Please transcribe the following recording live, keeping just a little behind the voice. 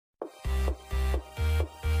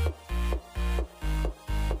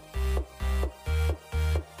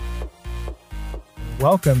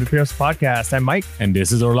Welcome to Pierce Podcast. I'm Mike. And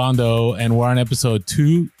this is Orlando. And we're on episode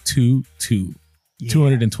 222. Yeah.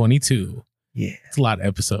 222. Yeah. It's a lot of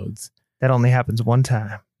episodes. That only happens one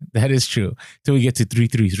time. That is true. Till we get to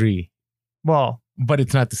 333. Well. But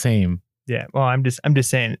it's not the same. Yeah. Well, I'm just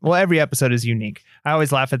saying. Well, every episode is unique. I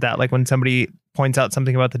always laugh at that. Like when somebody points out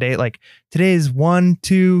something about the date, like today is 1,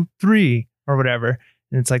 2, 3 or whatever.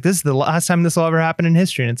 And it's like, this is the last time this will ever happen in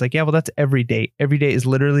history. And it's like, yeah, well, that's every date. Every day is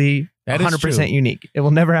literally 100% unique. It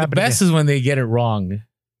will never happen. The best is when they get it wrong.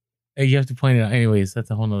 You have to point it out. Anyways,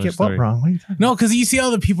 that's a whole nother story. Get what wrong? What are you talking about? No, because you see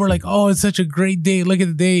all the people are like, oh, it's such a great date. Look at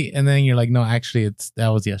the date. And then you're like, no, actually, that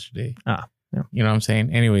was yesterday. Yeah. You know what I'm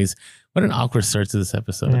saying? Anyways, what an awkward start to this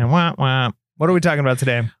episode. Yeah, wah, wah. What are we talking about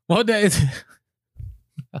today? Well, this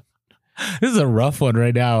is a rough one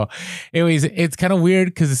right now. Anyways, it's kind of weird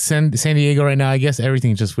because it's San Diego right now. I guess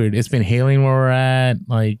everything's just weird. It's been hailing where we're at.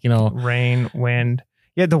 Like, you know. Rain, wind.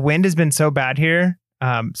 Yeah, the wind has been so bad here,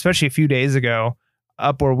 especially a few days ago,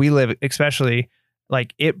 up where we live, especially.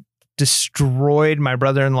 Like, it destroyed my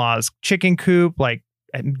brother-in-law's chicken coop. Like,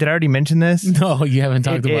 did I already mention this? No, you haven't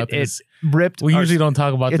talked about this. It ripped. We usually don't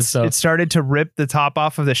talk about this stuff. It started to rip the top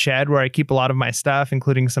off of the shed where I keep a lot of my stuff,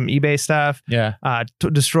 including some eBay stuff. Yeah.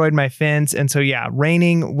 Destroyed my fence. And so, yeah,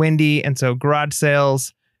 raining, windy. And so garage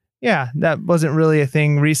sales. Yeah, that wasn't really a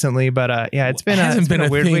thing recently, but yeah, it's been a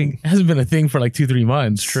weird week. It hasn't been a thing for like 2-3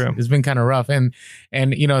 months. It's true. It's been kind of rough. And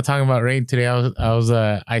you know, talking about rain today,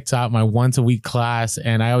 I taught my once a week class,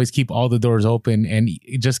 and I always keep all the doors open, and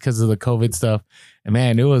just because of the COVID stuff. And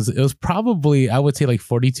man, it was probably, I would say, like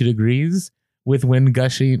 42 degrees with wind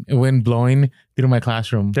blowing through my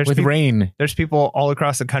classroom rain. There's people all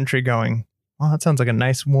across the country going, well, that sounds like a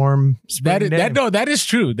nice warm spring day. That is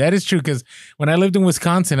true. That is true. Because when I lived in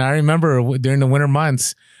Wisconsin, I remember during the winter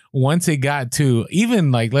months, once it got to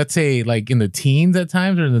even like, let's say like in the teens at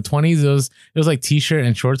times or in the 20s, it was like t-shirt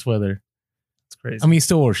and shorts weather. It's crazy. I mean, you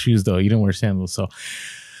still wore shoes though. You didn't wear sandals. So,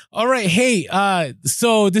 all right. Hey,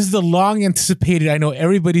 so this is the long anticipated. I know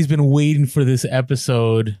everybody's been waiting for this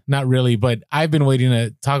episode. Not really, but I've been waiting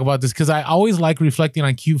to talk about this because I always like reflecting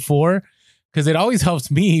on Q4. Because it always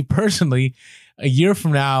helps me personally a year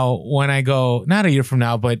from now when I go, not a year from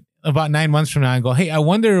now, but about 9 months from now, I go, hey, I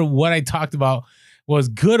wonder what I talked about was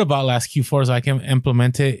good about last Q4 so I can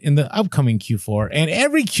implement it in the upcoming Q4. And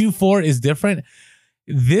every Q4 is different.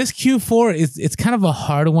 This Q4 it's kind of a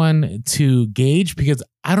hard one to gauge because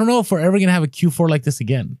I don't know if we're ever going to have a Q4 like this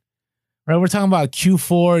again. Right? We're talking about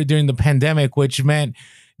Q4 during the pandemic, which meant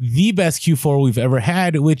the best Q4 we've ever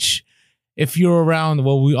had, which if you're around,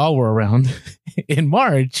 well, we all were around in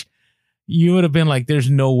March, you would have been like, there's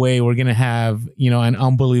no way we're going to have, you know, an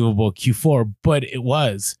unbelievable Q4. But it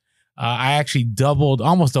was. I actually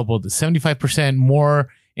almost doubled, 75% more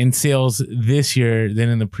in sales this year than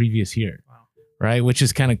in the previous year. Wow. Right. Which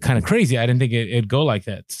is kind of crazy. I didn't think it'd go like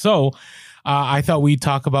that. So I thought we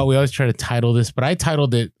always try to title this, but I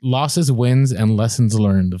titled it Losses, Wins, and Lessons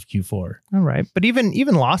Learned of Q4. All right. But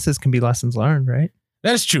even losses can be lessons learned, right?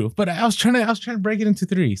 That is true, but I was trying to break it into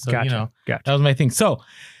 3. So gotcha. That was my thing. So,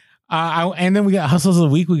 and then we got hustles of the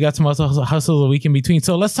week. We got some hustles of the week in between.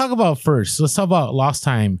 So let's talk about first. Let's talk about lost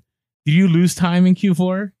time. Did you lose time in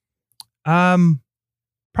Q4?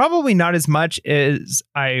 Probably not as much as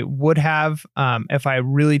I would have if I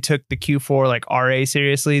really took the Q4 like RA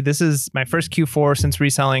seriously. This is my first Q4 since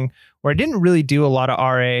reselling where I didn't really do a lot of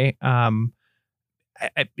RA.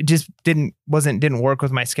 It just didn't work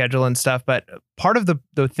with my schedule and stuff. But part of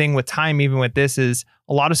the thing with time, even with this, is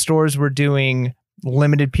a lot of stores were doing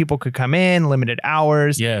limited people could come in, limited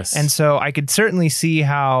hours. Yes. And so I could certainly see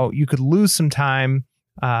how you could lose some time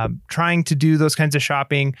trying to do those kinds of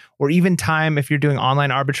shopping, or even time if you're doing online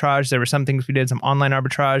arbitrage. There were some things we did, some online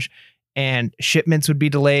arbitrage, and shipments would be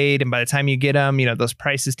delayed. And by the time you get them, you know, those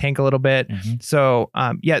prices tank a little bit. Mm-hmm. So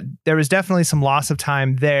yeah, there was definitely some loss of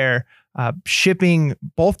time there. Shipping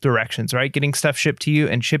both directions, right? Getting stuff shipped to you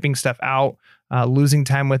and shipping stuff out, losing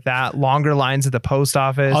time with that, longer lines at the post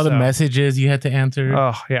office. All the messages you had to answer.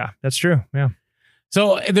 Oh, yeah, that's true. Yeah.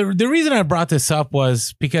 So the reason I brought this up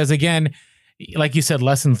was because, again, like you said,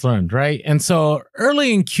 lessons learned, right? And so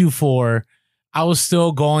early in Q4, I was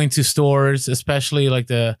still going to stores, especially like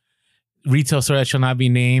the retail store that shall not be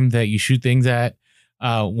named that you shoot things at,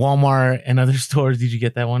 Walmart and other stores. Did you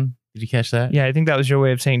get that one? Did you catch that? Yeah, I think that was your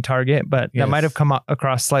way of saying Target, but that might have come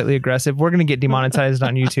across slightly aggressive. We're going to get demonetized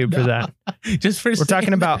on YouTube for that. Just for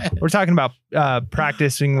we're talking about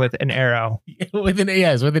practicing with an arrow. with an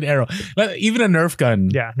arrow, even a Nerf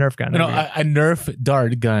gun. Yeah, Nerf gun. You know, a Nerf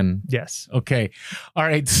dart gun. Yes. Okay. All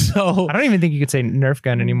right. So I don't even think you could say Nerf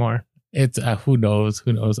gun anymore. It's who knows.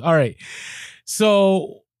 All right.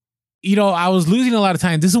 So I was losing a lot of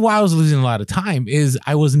time. This is why I was losing a lot of time, is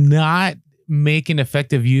I was not making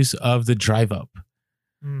effective use of the drive up.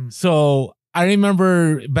 So I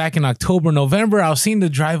remember back in October, November, I was seeing the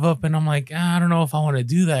drive up and I'm like, I don't know if I want to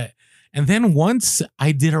do that. And then once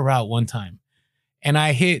I did a route one time and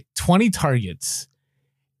I hit 20 targets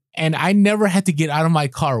and I never had to get out of my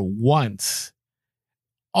car once.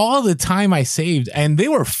 All the time I saved, and they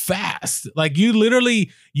were fast. Like you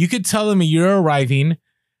could tell them you're arriving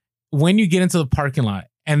when you get into the parking lot.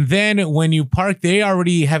 And then when you park, they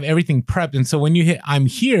already have everything prepped. And so when you hit, I'm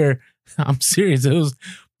here, I'm serious. It was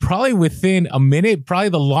probably within a minute. Probably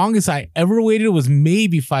the longest I ever waited was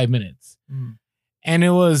maybe 5 minutes. And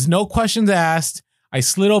it was no questions asked. I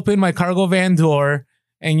slid open my cargo van door,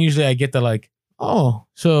 and usually I get the like, oh,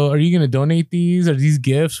 so are you going to donate these or these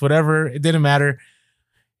gifts, whatever. It didn't matter.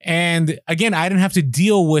 And again, I didn't have to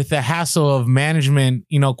deal with the hassle of management,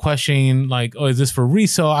 questioning like, oh, is this for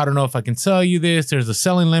resale? I don't know if I can sell you this. There's a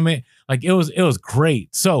selling limit. Like it was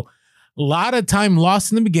great. So a lot of time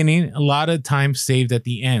lost in the beginning, a lot of time saved at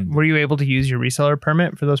the end. Were you able to use your reseller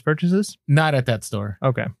permit for those purchases? Not at that store.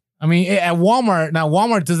 Okay. I mean, at Walmart, now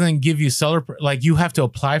Walmart doesn't give you like you have to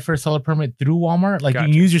apply for a seller permit through Walmart. Like you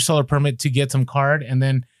can use your seller permit to get some card, and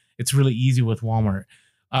then it's really easy with Walmart.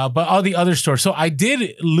 But all the other stores. So I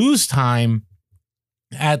did lose time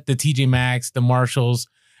at the TJ Maxx, the Marshalls,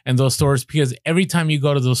 and those stores, because every time you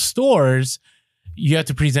go to those stores, you have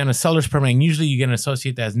to present a seller's permit. And usually you get an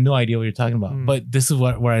associate that has no idea what you're talking about. But this is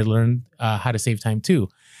where I learned how to save time too.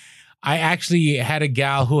 I actually had a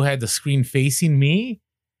gal who had the screen facing me.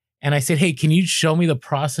 And I said, hey, can you show me the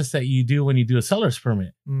process that you do when you do a seller's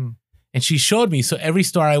permit? And she showed me. So every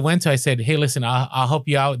store I went to, I said, hey, listen, I'll help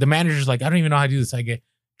you out. The manager's like, I don't even know how to do this. I get,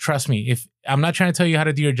 trust me, if I'm not trying to tell you how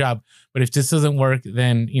to do your job, but if this doesn't work,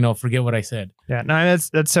 then, forget what I said. Yeah, no,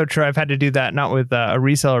 that's so true. I've had to do that, not with a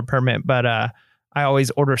reseller permit, but I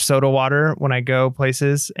always order soda water when I go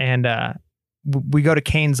places. And we go to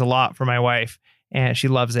Cane's a lot for my wife, and she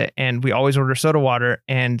loves it. And we always order soda water.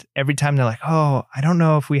 And every time they're like, oh, I don't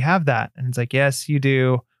know if we have that. And it's like, yes, you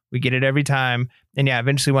do. We get it every time. And yeah,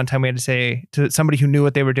 eventually one time we had to say to somebody who knew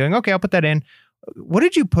what they were doing, okay, I'll put that in. What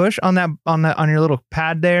did you push on your little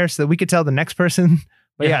pad there so that we could tell the next person?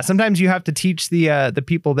 But yeah, sometimes you have to teach the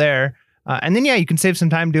people there. And then, you can save some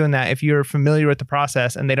time doing that if you're familiar with the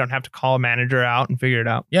process and they don't have to call a manager out and figure it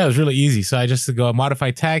out. Yeah, it was really easy. So I just go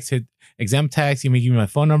modify tax, hit exempt tax. You may give me my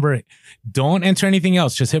phone number. Don't enter anything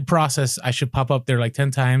else. Just hit process. I should pop up there like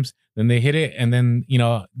 10 times. Then they hit it. And then,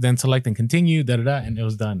 then select and continue, and it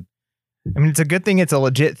was done. I mean, it's a good thing it's a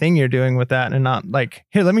legit thing you're doing with that, and not like,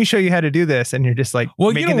 here, let me show you how to do this. And you're just like,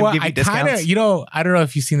 well, you know what? I kind of, I don't know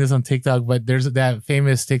if you've seen this on TikTok, but there's that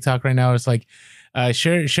famous TikTok right now. It's like,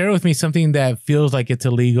 share with me something that feels like it's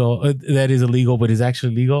illegal, that is illegal, but is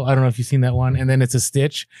actually legal. I don't know if you've seen that one. And then it's a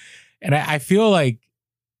stitch. And I feel like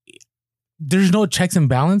there's no checks and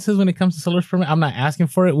balances when it comes to seller's permit. I'm not asking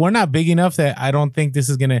for it. We're not big enough that I don't think this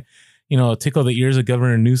is going to, tickle the ears of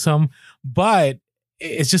Governor Newsom, but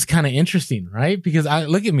it's just kind of interesting, right? Because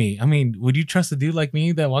look at me. I mean, would you trust a dude like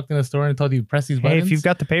me that walked in a store and told you to press these buttons? Hey, if you've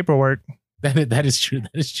got the paperwork. That is true.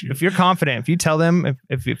 That is true. If you're confident, if you tell them,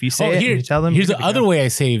 if you say it, you tell them. Here's the other way I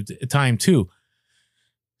saved time too.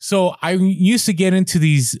 So I used to get into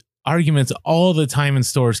these arguments all the time in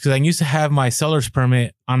stores because I used to have my seller's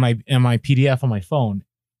permit on my PDF on my phone,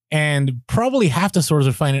 and probably half the stores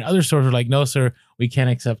are fine, and other stores are like, no, sir, we can't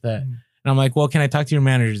accept that. And I'm like, well, can I talk to your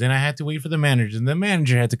managers? Then I had to wait for the managers, and the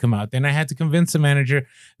manager had to come out. Then I had to convince the manager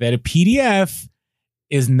that a PDF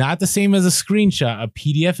is not the same as a screenshot. A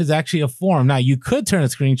PDF is actually a form. Now, you could turn a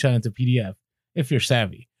screenshot into PDF if you're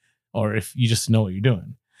savvy or if you just know what you're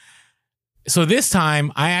doing. So this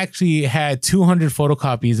time, I actually had 200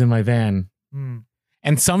 photocopies in my van.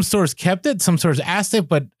 And some stores kept it, some stores asked it,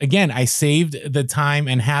 but again, I saved the time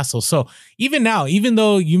and hassle. So even now, even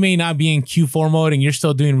though you may not be in Q4 mode and you're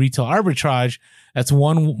still doing retail arbitrage, that's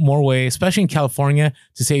one more way, especially in California,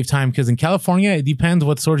 to save time. Because in California, it depends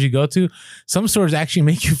what stores you go to. Some stores actually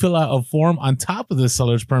make you fill out a form on top of the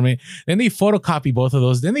seller's permit. Then they photocopy both of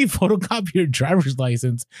those. Then they photocopy your driver's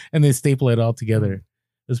license and they staple it all together.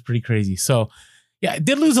 It's pretty crazy. So yeah, it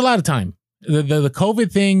did lose a lot of time. The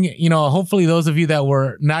COVID thing, hopefully those of you that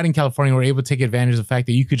were not in California were able to take advantage of the fact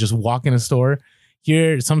that you could just walk in a store.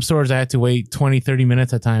 Here, some stores I had to wait 20, 30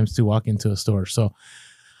 minutes at times to walk into a store. So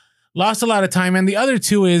lost a lot of time. And the other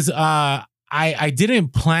two is I didn't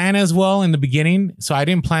plan as well in the beginning. So I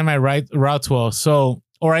didn't plan my routes well.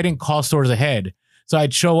 Or I didn't call stores ahead. So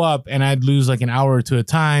I'd show up and I'd lose like an hour or two at a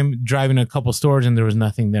time driving a couple stores and there was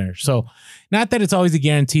nothing there. So not that it's always a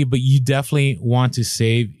guarantee, but you definitely want to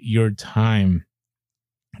save your time.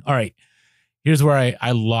 All right. Here's where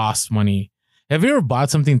I lost money. Have you ever bought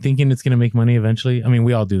something thinking it's going to make money eventually? I mean,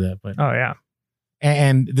 we all do that, but Oh yeah.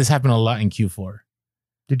 and this happened a lot in Q4.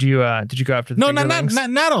 Did you go after the No, fingerlings?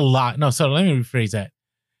 not a lot. No, so let me rephrase that.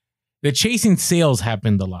 The chasing sales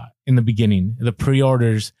happened a lot in the beginning, the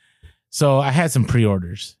pre-orders. So I had some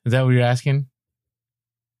pre-orders. Is that what you're asking?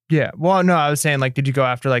 Yeah. Well, no, I was saying like, did you go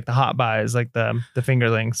after like the hot buys, like the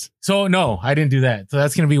fingerlings? So no, I didn't do that. So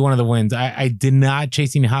that's going to be one of the wins. I did not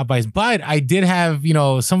chase any hot buys, but I did have,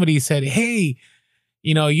 somebody said, hey,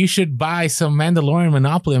 you should buy some Mandalorian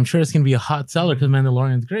Monopoly. I'm sure it's going to be a hot seller because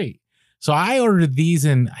Mandalorian's great. So I ordered these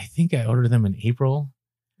I think I ordered them in April.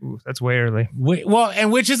 Ooh, that's way early. Well,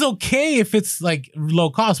 and which is okay if it's like low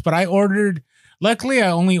cost, but luckily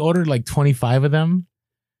I only ordered like 25 of them.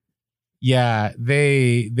 Yeah,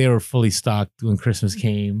 they were fully stocked when Christmas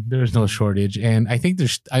came. There was no shortage, and I think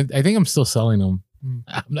I think I'm still selling them.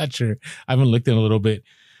 I'm not sure. I haven't looked in a little bit,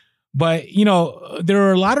 but there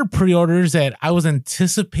were a lot of pre-orders that I was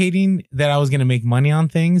anticipating that I was going to make money on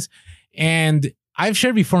things, and I've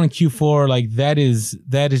shared before in Q4 like that is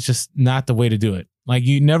just not the way to do it. Like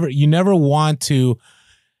you never want to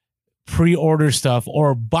pre-order stuff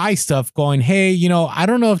or buy stuff going, hey, I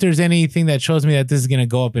don't know if there's anything that shows me that this is going to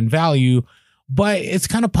go up in value, but it's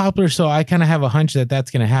kind of popular. So I kind of have a hunch that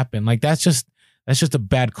that's going to happen. Like that's just a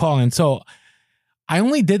bad call. And so I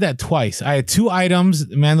only did that twice. I had 2 items.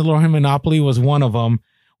 Mandalorian Monopoly was one of them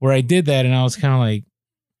where I did that. And I was kind of like,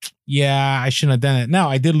 yeah, I shouldn't have done it. Now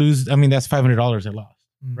I did lose. I mean, that's $500 I lost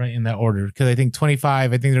right in that order. Cause I think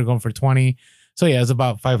 25, I think they're going for 20. So yeah, it's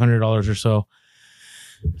about $500 or so.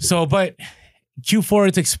 So, but Q4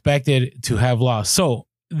 it's expected to have loss. So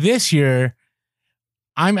this year,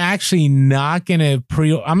 I'm actually not gonna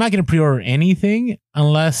pre-order anything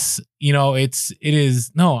unless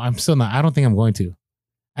I'm still not. I don't think I'm going to.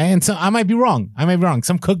 And so I might be wrong.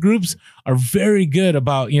 Some cook groups are very good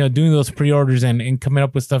about doing those pre-orders and coming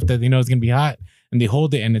up with stuff that they know is gonna be hot, and they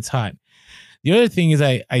hold it and it's hot. The other thing is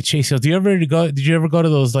I chase sales. Did you ever go to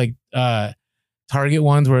those like Target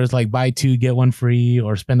ones where it's like buy 2 get 1 free,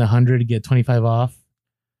 or spend 100 to get 25 off?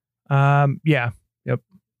 Yeah. Yep.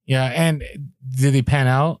 Yeah. And did they pan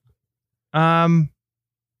out? I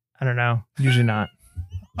don't know. Usually not.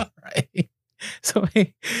 All right. So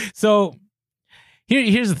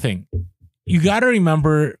here's the thing. You got to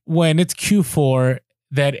remember when it's Q4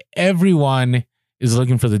 that everyone is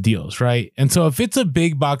looking for the deals, right? And so if it's a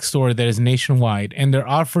big box store that is nationwide and they're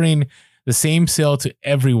offering the same sale to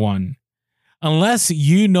everyone, unless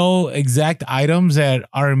you know exact items that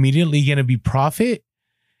are immediately going to be profit,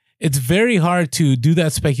 it's very hard to do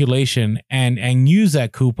that speculation and use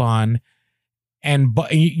that coupon. And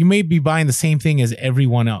you may be buying the same thing as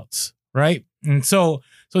everyone else, right? And so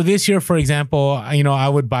this year, for example, I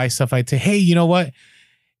would buy stuff. I'd say, hey, you know what?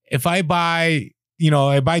 If I buy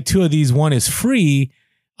 2 of these, 1 is free,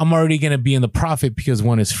 I'm already going to be in the profit because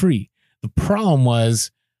 1 is free. The problem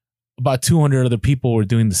was about 200 other people were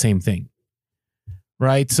doing the same thing.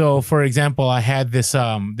 Right. So, for example, I had this,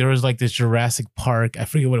 there was like this Jurassic Park. I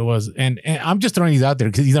forget what it was. And I'm just throwing these out there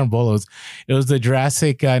because these aren't bolos. It was the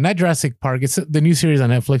not Jurassic Park. It's the new series on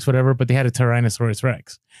Netflix, whatever, but they had a Tyrannosaurus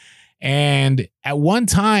Rex. And at one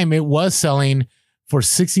time it was selling for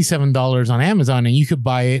 $67 on Amazon, and you could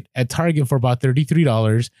buy it at Target for about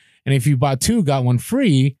 $33. And if you bought 2, got 1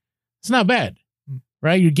 free, it's not bad,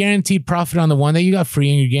 right? You're guaranteed profit on the one that you got free,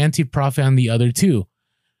 and you're guaranteed profit on the other 2.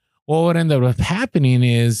 Well, what ended up happening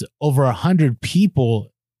is over 100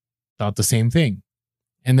 people thought the same thing.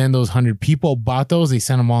 And then those 100 people bought those, they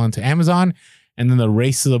sent them all into Amazon, and then the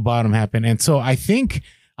race to the bottom happened. And so I think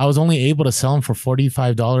I was only able to sell them for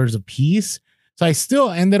 $45 a piece. So I still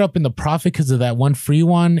ended up in the profit because of that 1 free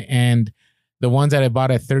one, and the ones that I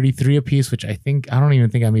bought at $33 a piece, which I don't even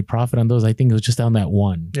think I made profit on those. I think it was just on that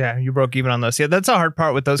 1. Yeah, you broke even on those. Yeah, that's a hard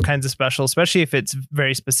part with those kinds of specials, especially if it's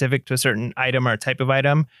very specific to a certain item or type of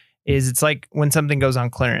item. It's like when something goes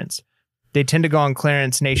on clearance. They tend to go on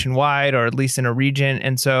clearance nationwide, or at least in a region.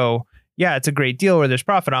 And so, yeah, it's a great deal where there's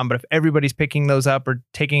profit on, but if everybody's picking those up or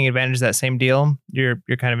taking advantage of that same deal, you're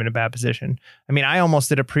kind of in a bad position. I mean, I almost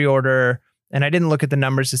did a pre-order, and I didn't look at the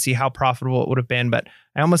numbers to see how profitable it would have been, but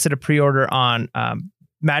I almost did a pre-order on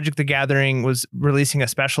Magic the Gathering was releasing a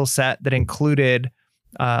special set that included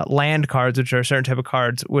land cards, which are a certain type of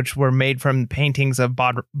cards, which were made from paintings of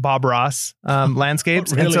Bob Ross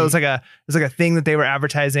landscapes. Really? And so it's like a thing that they were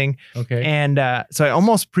advertising. Okay. And so I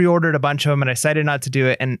almost pre-ordered a bunch of them, and I decided not to do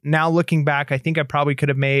it. And now looking back, I think I probably could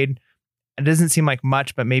have made, it doesn't seem like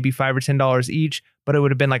much, but maybe $5 or $10 each, but it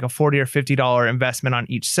would have been like a $40 or $50 investment on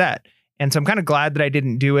each set. And so I'm kind of glad that I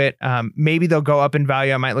didn't do it. Maybe they'll go up in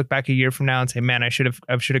value. I might look back a year from now and say, man, I should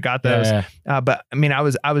have got those. Yeah. But I mean, I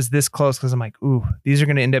was this close because I'm like, ooh, these are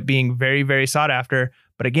going to end up being very, very sought after.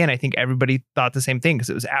 But again, I think everybody thought the same thing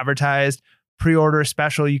because it was advertised, pre-order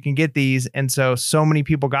special. You can get these. And so many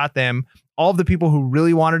people got them. All of the people who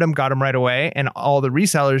really wanted them got them right away. And all the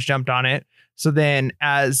resellers jumped on it. So then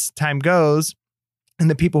as time goes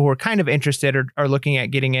and the people who are kind of interested are looking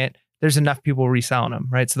at getting it, there's enough people reselling them,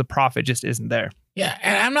 right? So the profit just isn't there. Yeah.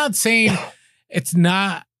 And I'm not saying it's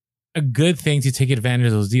not a good thing to take advantage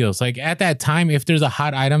of those deals. Like at that time, if there's a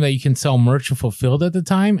hot item that you can sell merch and fulfilled at the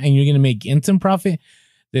time and you're going to make instant profit,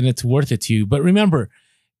 then it's worth it to you. But remember,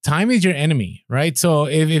 time is your enemy, right? So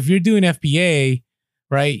if you're doing FBA,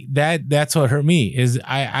 right, that's what hurt me is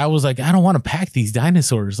I was like, I don't want to pack these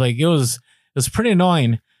dinosaurs. Like it was pretty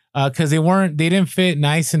annoying. Because they didn't fit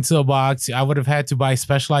nice into a box. I would have had to buy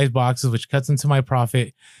specialized boxes, which cuts into my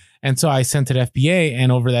profit. And so I sent it FBA.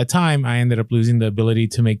 And over that time, I ended up losing the ability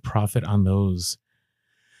to make profit on those.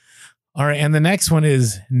 All right. And the next one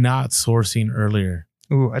is not sourcing earlier.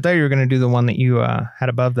 Ooh, I thought you were going to do the one that you had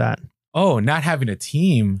above that. Oh, not having a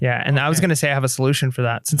team. Yeah. And I was going to say I have a solution for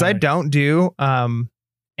that. Since I don't do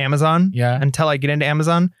Amazon until I get into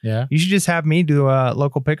Amazon, you should just have me do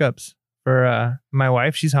local pickups. For my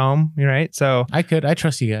wife, she's home, right? So I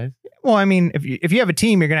trust you guys. Well, I mean, if you have a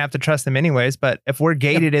team, you're gonna have to trust them anyways. But if we're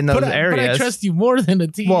gated in those areas, but I trust you more than a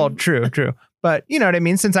team. Well, true. But you know what I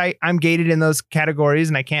mean. Since I'm gated in those categories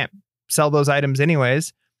and I can't sell those items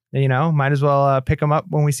anyways, might as well pick them up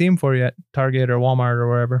when we see them for you at Target or Walmart or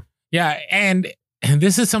wherever. Yeah, and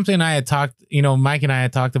this is something I had talked, Mike and I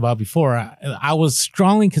had talked about before. I was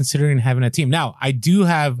strongly considering having a team. Now I do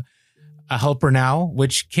have a helper now,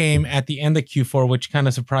 which came at the end of Q4, which kind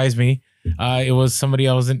of surprised me. It was somebody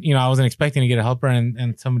I wasn't expecting to get a helper,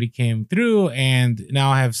 and somebody came through, and now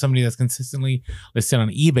I have somebody that's consistently listed on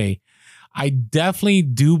eBay. I definitely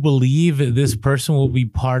do believe this person will be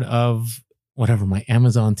part of my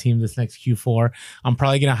Amazon team this next Q4. I'm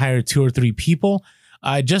probably going to hire 2 or 3 people.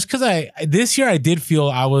 Just because this year I did feel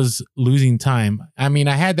I was losing time. I mean,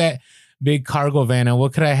 I had that big cargo van, and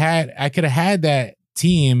what could I had? I could have had that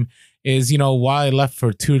team is, while I left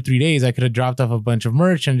for 2 or 3 days, I could have dropped off a bunch of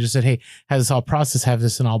merch and just said, hey, have this all processed, have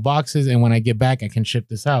this in all boxes. And when I get back, I can ship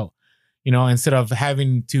this out, instead of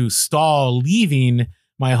having to stall leaving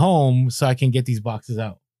my home so I can get these boxes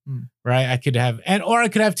out. Right. I could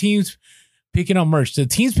have teams picking up merch. The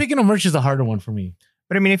teams picking up merch is the harder one for me.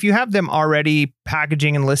 But I mean, if you have them already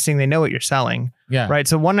packaging and listing, they know what you're selling. Yeah. Right.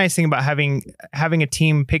 So one nice thing about having a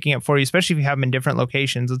team picking up for you, especially if you have them in different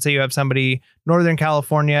locations. Let's say you have somebody Northern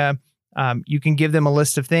California. You can give them a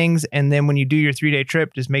list of things, and then when you do your 3-day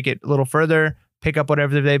trip, just make it a little further, pick up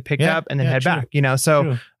whatever they picked up, and then head back.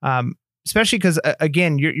 So especially because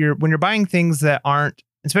again, you're when you're buying things that aren't,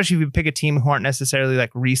 especially if you pick a team who aren't necessarily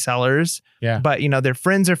like resellers, but they're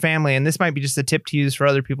friends or family, and this might be just a tip to use for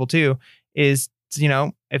other people too. Is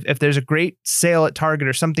if there's a great sale at Target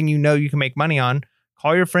or something you can make money on,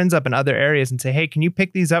 call your friends up in other areas and say, hey, can you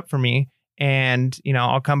pick these up for me? And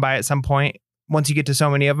I'll come by at some point. Once you get to so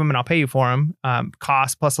many of them, and I'll pay you for them,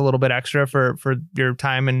 cost plus a little bit extra for your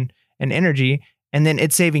time and energy. And then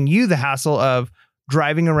it's saving you the hassle of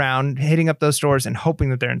driving around, hitting up those stores and hoping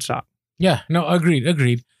that they're in stock. Yeah, no,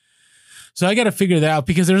 agreed. So I got to figure that out,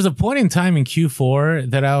 because there was a point in time in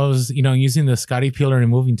Q4 that I was, using the Scotty peeler and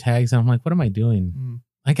removing tags. And I'm like, what am I doing?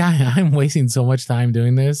 Like I'm wasting so much time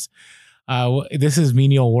doing this. This is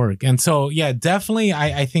menial work. And so, yeah, definitely.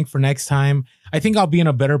 I think for next time, I think I'll be in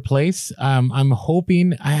a better place. I'm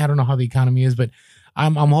hoping, I don't know how the economy is, but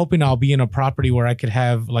I'm hoping I'll be in a property where I could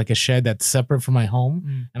have like a shed that's separate from my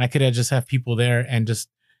home, and I could just have people there, and just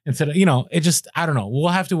instead of, I don't know. We'll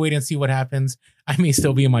have to wait and see what happens. I may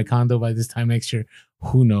still be in my condo by this time next year.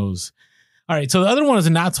 Who knows? All right. So the other one is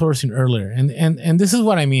not sourcing earlier. And this is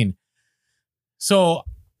what I mean. So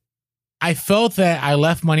I felt that I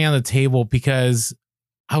left money on the table because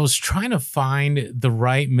I was trying to find the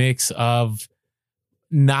right mix of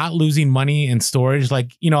not losing money in storage.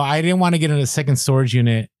 Like, I didn't want to get in a second storage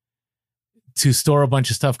unit to store a bunch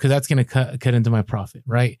of stuff, because that's going to cut into my profit,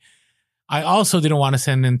 right? I also didn't want to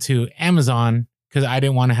send into Amazon, because I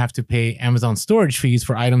didn't want to have to pay Amazon storage fees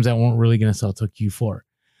for items that weren't really going to sell till Q4.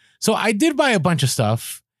 So I did buy a bunch of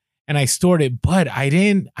stuff and I stored it, but I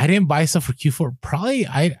didn't buy stuff for Q4. Probably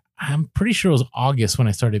I'm pretty sure it was August when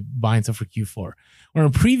I started buying stuff for Q4. Or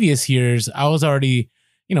in previous years, I was already,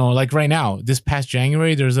 like right now, this past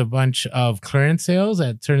January, there's a bunch of clearance sales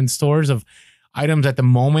at certain stores of items at the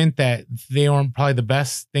moment that they weren't probably the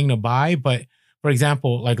best thing to buy. But for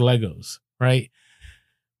example, like Legos, right?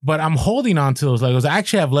 but I'm holding on to those Legos. I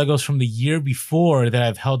actually have Legos from the year before that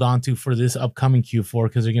I've held on to for this upcoming Q4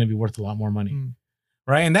 because they're going to be worth a lot more money.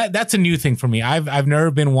 Right. And that's a new thing for me. I've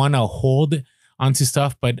never been one to hold onto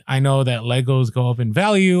stuff, but I know that Legos go up in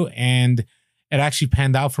value, and it actually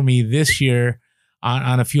panned out for me this year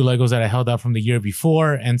on a few Legos that I held out from the year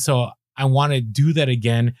before. And so I want to do that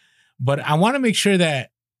again, but I want to make sure that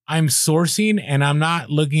I'm sourcing and I'm not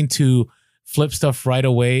looking to flip stuff right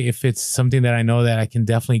away if it's something that I know that I can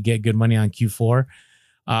definitely get good money on Q4.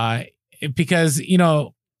 Because, you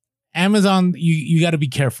know, Amazon, you got to be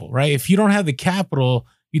careful, right? If you don't have the capital,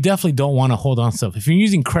 you definitely don't want to hold on stuff. If you're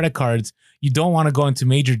using credit cards, you don't want to go into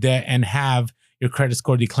major debt and have your credit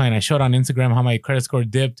score decline. I showed on Instagram how my credit score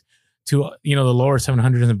dipped to, you know, the lower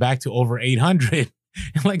 700s and back to over 800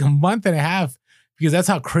 in like a month and a half, because that's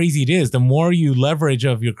how crazy it is. The more you leverage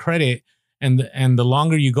of your credit and the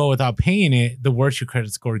longer you go without paying it, the worse your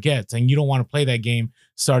credit score gets. And you don't want to play that game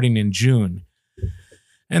starting in June.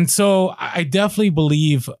 And so I definitely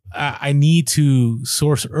believe I need to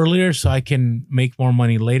source earlier so I can make more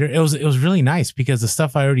money later. It was really nice because the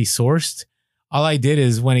stuff I already sourced, all I did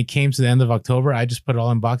is when it came to the end of October, I just put it all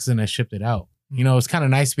in boxes and I shipped it out. You know, it's kind of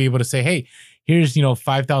nice to be able to say, hey, here's, you know,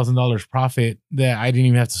 $5,000 profit that I didn't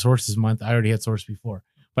even have to source this month. I already had sourced before,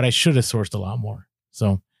 but I should have sourced a lot more.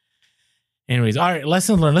 So anyways, all right,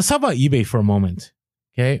 lesson learned. Let's talk about eBay for a moment.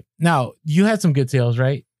 Okay. Now, you had some good sales,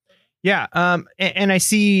 right? Yeah. And I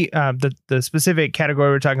see the specific category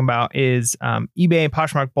we're talking about is eBay and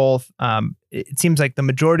Poshmark both. It seems like the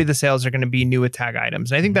majority of the sales are going to be new with tag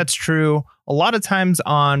items. And I think that's true. A lot of times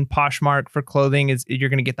on Poshmark for clothing is you're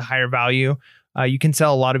going to get the higher value. You can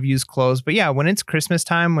sell a lot of used clothes. But yeah, when it's Christmas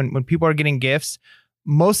time, when people are getting gifts,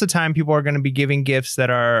 most of the time people are going to be giving gifts that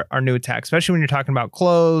are new with tag, especially when you're talking about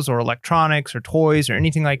clothes or electronics or toys or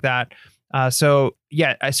anything like that. So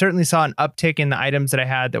yeah, I certainly saw an uptick in the items that I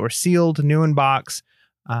had that were sealed, new in box.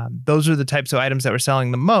 Those are the types of items that were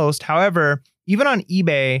selling the most. However, even on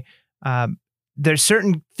eBay, there's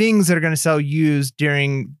certain things that are going to sell used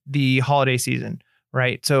during the holiday season,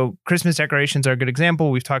 right? So Christmas decorations are a good example.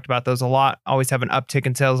 We've talked about those a lot. Always have an uptick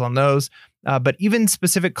in sales on those. But even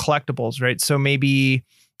specific collectibles, right? So maybe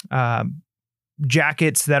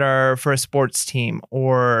jackets that are for a sports team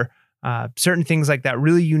or certain things like that,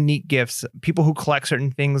 really unique gifts. People who collect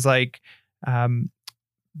certain things like,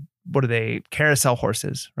 what are they? Carousel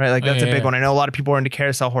horses, right? Like that's a big one. I know a lot of people are into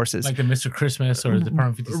carousel horses. Like the Mr. Christmas or the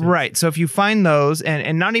Department 56. Right. So if you find those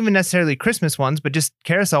and not even necessarily Christmas ones, but just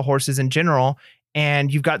carousel horses in general,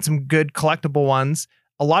 and you've got some good collectible ones,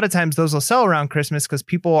 a lot of times those will sell around Christmas because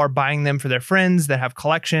people are buying them for their friends that have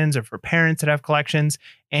collections or for parents that have collections,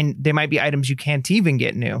 and they might be items you can't even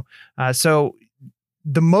get new. So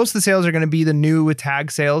the most of the sales are going to be the new with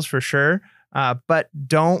tag sales for sure. But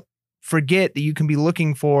don't forget that you can be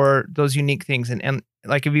looking for those unique things. And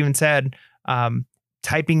like I've even said,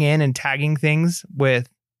 typing in and tagging things with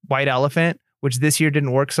White Elephant, which this year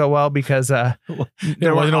didn't work so well because there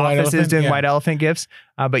weren't offices doing White Elephant gifts.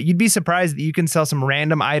 But you'd be surprised that you can sell some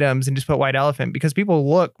random items and just put White Elephant, because people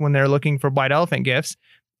look when they're looking for White Elephant gifts,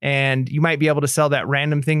 and you might be able to sell that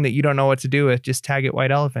random thing that you don't know what to do with. Just tag it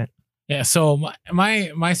White Elephant. Yeah, so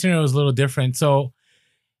my scenario was a little different. So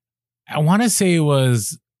I want to say it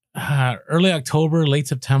was early October, late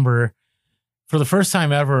September. For the first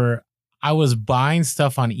time ever, I was buying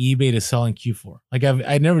stuff on eBay to sell in Q4. Like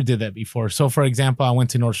I never did that before. So for example, I went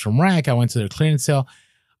to Nordstrom Rack. I went to their clearance sale.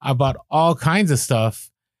 I bought all kinds of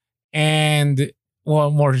stuff, and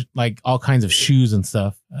well, more like all kinds of shoes and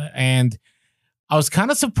stuff. And I was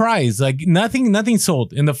kind of surprised. Like nothing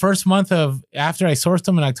sold in the first month of after I sourced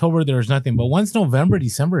them in October. There was nothing. But once November,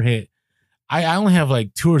 December hit, I only have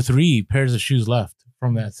like 2 or 3 pairs of shoes left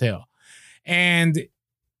from that sale. And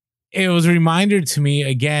it was a reminder to me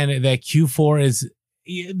again that Q4 is,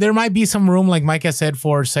 there might be some room, like Mike has said,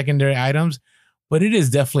 for secondary items, but it is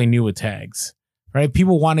definitely new with tags, right?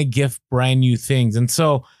 People want to gift brand new things. And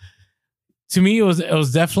so to me, it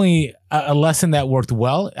was definitely a lesson that worked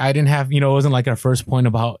well. I didn't have, it wasn't like our first point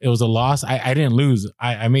about it was a loss. I didn't lose.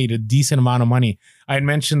 I made a decent amount of money. I had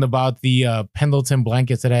mentioned about the Pendleton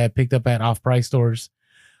blankets that I had picked up at off-price stores.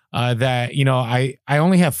 That, I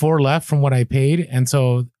only have 4 left from what I paid. And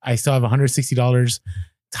so I still have $160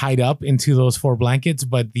 tied up into those 4 blankets.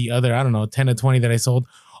 But the other, 10 to 20 that I sold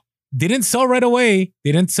didn't sell right away.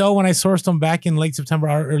 They didn't sell when I sourced them back in late September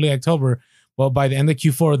or early October. Well, by the end of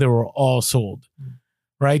Q4, they were all sold,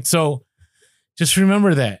 right? So just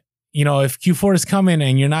remember that, if Q4 is coming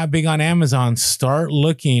and you're not big on Amazon, start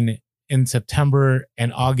looking in September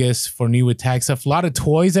and August for new with tag stuff. A lot of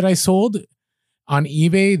toys that I sold on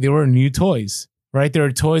eBay, they were new toys. right? There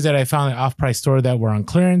are toys that I found at off-price store that were on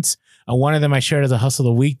clearance. One of them I shared as a hustle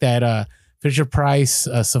of the week, that Fisher Price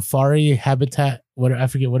Safari Habitat, I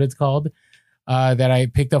forget what it's called, that I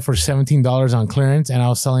picked up for $17 on clearance, and I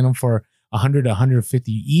was selling them for $100 to $150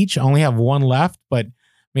 each. I only have one left, but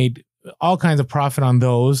made all kinds of profit on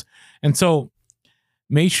those. And so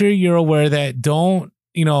make sure you're aware that don't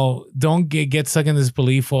get stuck in this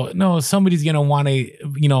belief, well, no, somebody's going to want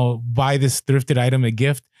to, buy this thrifted item a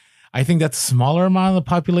gift. I think that's a smaller amount of the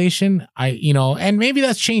population. And maybe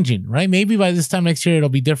that's changing, right? Maybe by this time next year, it'll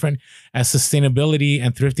be different as sustainability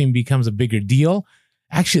and thrifting becomes a bigger deal.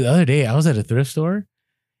 Actually, the other day I was at a thrift store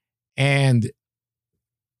and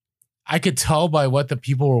I could tell by what the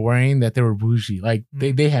people were wearing that they were bougie. Like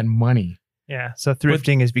they had money. Yeah. So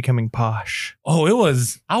thrifting is becoming posh. Oh,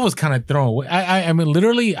 I was kind of thrown away. I mean,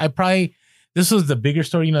 literally, this was the bigger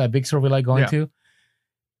store, that big store we like going to.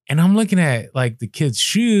 And I'm looking at like the kids'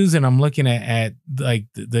 shoes, and I'm looking at like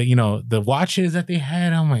the watches that they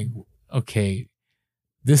had. I'm like, okay,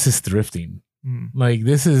 this is thrifting. Like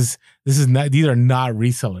this is not, these are not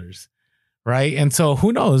resellers, right? And so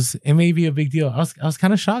who knows? It may be a big deal. I was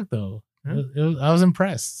kind of shocked though. I was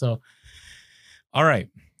impressed. So, all right,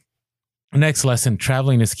 next lesson: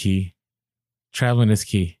 traveling is key. Traveling is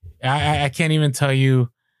key. I can't even tell you.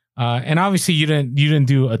 And obviously you didn't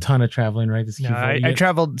do a ton of traveling, right? This no, I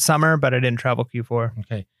traveled summer, but I didn't travel Q4.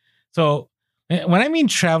 Okay. So when I mean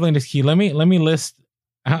traveling is key, let me list,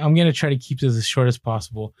 I'm going to try to keep this as short as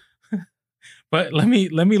possible, but let me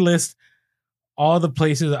list all the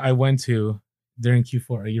places I went to during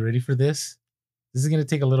Q4. Are you ready for this? This is going to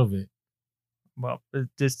take a little bit. Well,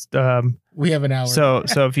 just, we have an hour. So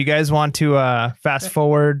if you guys want to, fast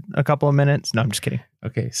forward a couple of minutes, no, I'm just kidding.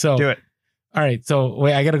 Okay. So do it. All right, so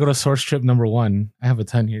wait, I got to go to source trip number 1. I have a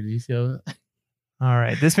ton here. Do you see all that? All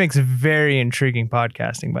right, this makes very intriguing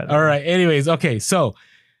podcasting, by the way. All right, anyways, okay, so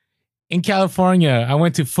in California, I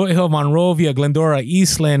went to Foothill, Monrovia, Glendora,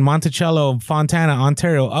 Eastland, Monticello, Fontana,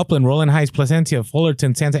 Ontario, Upland, Roland Heights, Placentia,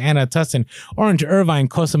 Fullerton, Santa Ana, Tustin, Orange, Irvine,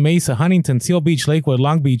 Costa Mesa, Huntington, Seal Beach, Lakewood,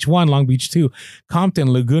 Long Beach 1, Long Beach 2,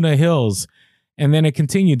 Compton, Laguna Hills. And then it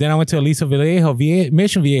continued. Then I went to Aliso Viejo,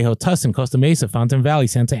 Mission Viejo, Tustin, Costa Mesa, Fountain Valley,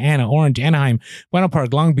 Santa Ana, Orange, Anaheim, Bueno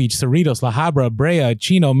Park, Long Beach, Cerritos, La Habra, Brea,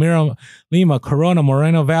 Chino, Mira, Lima, Corona,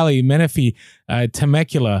 Moreno Valley, Menifee,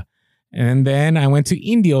 Temecula. And then I went to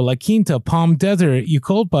Indio, La Quinta, Palm Desert,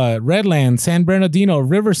 Ucolpa, Redland, San Bernardino,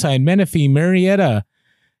 Riverside, Menifee, Marietta.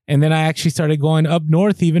 And then I actually started going up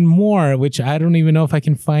north even more, which I don't even know if I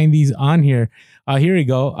can find these on here. Here we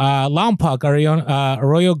go. Lompoc,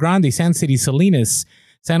 Arroyo Grande, San City, Salinas,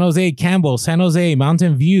 San Jose, Campbell, San Jose,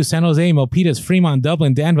 Mountain View, San Jose, Milpitas, Fremont,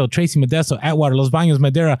 Dublin, Danville, Tracy, Modesto, Atwater, Los Baños,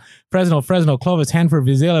 Madera, Fresno, Clovis, Hanford,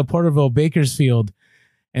 Visalia, Porterville, Bakersfield.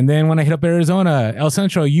 And then when I hit up Arizona, El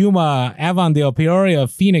Centro, Yuma, Avondale, Peoria,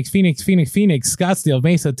 Phoenix, Scottsdale,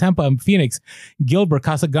 Mesa, Tampa, Phoenix, Gilbert,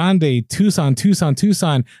 Casa Grande, Tucson,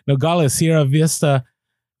 Nogales, Sierra Vista,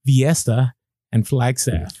 and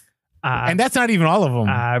Flagstaff. And that's not even all of them.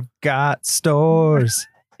 I've got stores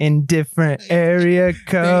in different area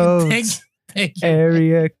codes.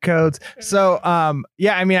 Area codes. So,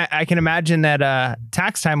 yeah, I mean, I can imagine that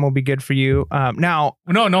tax time will be good for you. Now,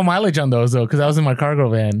 no mileage on those though, because I was in my cargo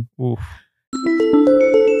van. Oof.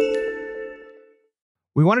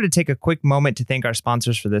 We wanted to take a quick moment to thank our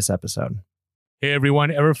sponsors for this episode. Hey everyone,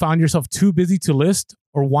 ever found yourself too busy to list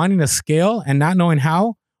or wanting to scale and not knowing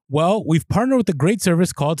how? Well, we've partnered with a great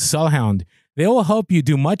service called Sellhound. They will help you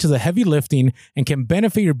do much of the heavy lifting and can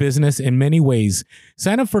benefit your business in many ways.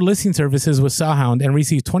 Sign up for listing services with Sellhound and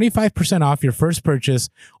receive 25% off your first purchase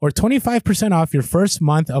or 25% off your first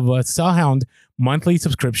month of a Sellhound monthly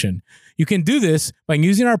subscription. You can do this by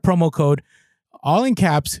using our promo code, all in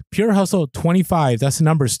caps, Pure Hustle 25. That's the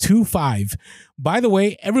numbers 25. By the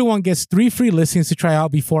way, everyone gets 3 free listings to try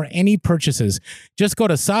out before any purchases. Just go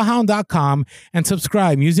to sellhound.com and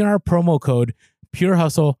subscribe using our promo code Pure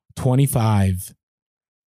Hustle 25.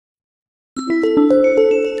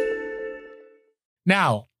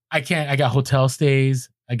 Now, I got hotel stays,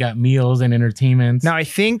 I got meals and entertainments. Now, I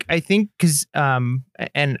think because and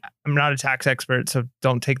I'm not a tax expert, so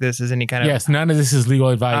don't take this as any kind of... Yes, none of this is legal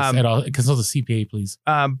advice at all. Consult a CPA, please.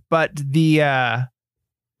 But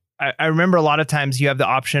I remember a lot of times you have the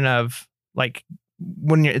option of like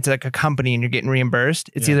when it's like a company and you're getting reimbursed,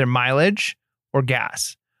 it's either mileage or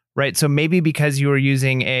gas, right? So maybe because you were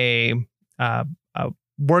using a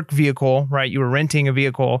work vehicle, right? You were renting a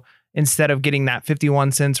vehicle, instead of getting that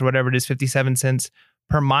 51 cents or whatever it is, 57 cents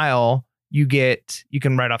per mile, you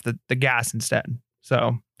can write off the gas instead.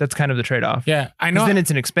 So that's kind of the trade-off. Yeah, I know. Then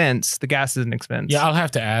it's an expense. The gas is an expense. Yeah, I'll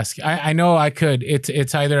have to ask. I know I could.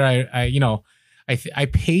 It's either I I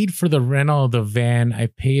paid for the rental of the van. I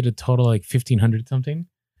paid a total like $1,500 something,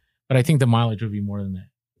 but I think the mileage would be more than that.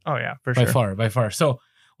 Oh yeah, for sure. By far. So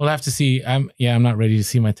we'll have to see. I'm not ready to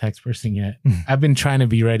see my tax person yet. I've been trying to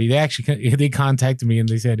be ready. They contacted me and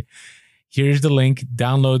they said, here's the link,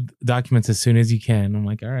 download documents as soon as you can. I'm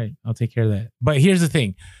like, all right, I'll take care of that. But here's the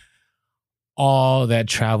thing. All that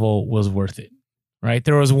travel was worth it, right?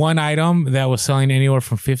 There was one item that was selling anywhere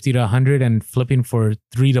from 50 to 100 and flipping for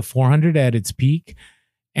 300 to 400 at its peak.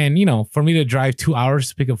 And, for me to drive 2 hours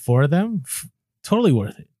to pick up 4 of them, totally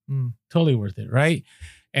worth it. Totally worth it, right?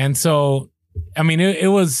 And so, I mean, it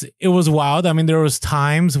was wild. I mean, there was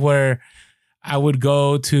times where I would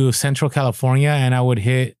go to Central California and I would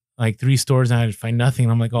hit like 3 stores and I'd find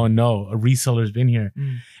nothing. I'm like, oh no, a reseller's been here.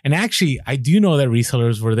 And actually, I do know that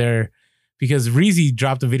resellers were there because Reezy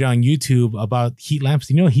dropped a video on YouTube about heat lamps.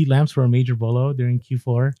 You know, heat lamps were a major bolo during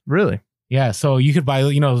Q4. Really? Yeah. So you could buy,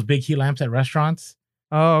 those big heat lamps at restaurants.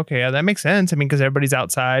 Oh, okay. Yeah, that makes sense. I mean, because everybody's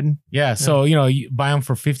outside. Yeah. So, you buy them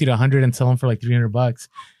for 50 to 100 and sell them for like $300.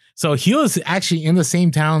 So he was actually in the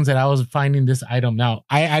same towns that I was finding this item. Now,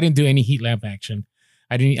 I didn't do any heat lamp action.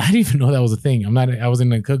 I didn't even know that was a thing. I was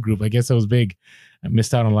in a cook group. I guess it was big. I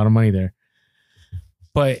missed out on a lot of money there.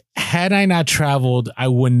 But had I not traveled, I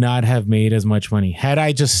would not have made as much money. Had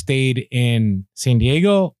I just stayed in San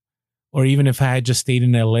Diego, or even if I had just stayed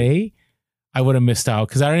in LA, I would have missed out.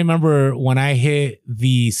 Because I remember when I hit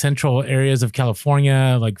the central areas of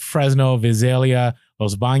California, like Fresno, Visalia,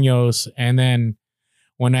 Los Baños, and then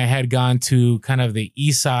when I had gone to kind of the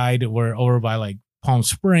east side, where over by like Palm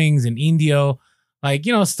Springs and Indio, like,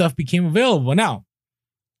 stuff became available. Now,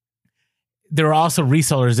 there were also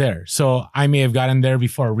resellers there. So I may have gotten there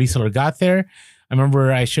before a reseller got there. I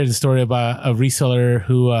remember I shared the story about a reseller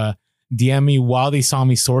who DM'd me while they saw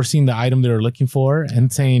me sourcing the item they were looking for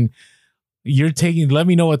and saying, let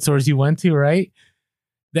me know what stores you went to, right?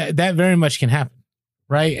 That very much can happen,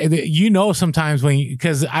 right? Sometimes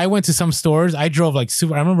because I went to some stores, I drove like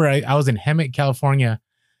super. I remember I was in Hemet, California,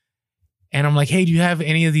 and I'm like, hey, do you have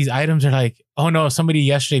any of these items? They're like, oh no, somebody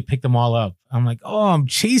yesterday picked them all up. I'm like, oh, I'm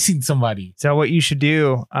chasing somebody. So what you should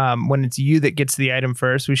do when it's you that gets the item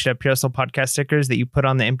first, we should have Pure Hustle Podcast stickers that you put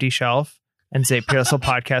on the empty shelf and say Pure Hustle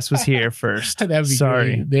Podcast was here first. That'd be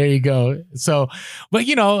great. There you go. So, but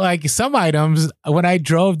like some items, when I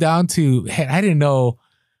drove down to, I didn't know,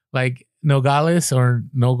 like Nogales or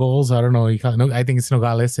Nogales, I don't know what you call it. I think it's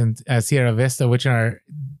Nogales and Sierra Vista, which are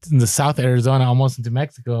in the South Arizona, almost into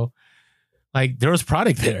Mexico. Like there was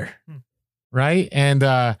product there, right? And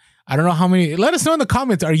I don't know how many. Let us know in the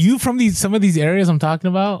comments. Are you from some of these areas I'm talking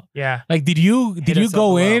about? Yeah. Like, did you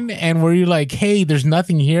go in and were you like, hey, there's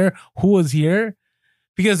nothing here? Who was here?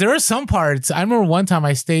 Because there are some parts. I remember one time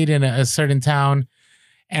I stayed in a certain town,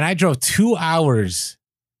 and I drove 2 hours,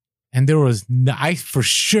 and there was I for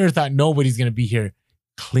sure thought nobody's gonna be here.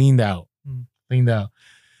 Cleaned out.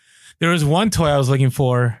 There was one toy I was looking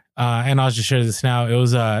for. And I'll just share this now. It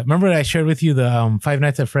was remember I shared with you the Five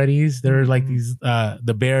Nights at Freddy's? There were like these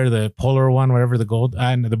the bear, the polar one, whatever, the gold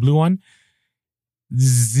and the blue one.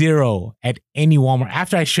 0 at any Walmart.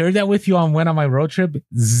 After I shared that with you went on my road trip,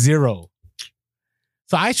 0.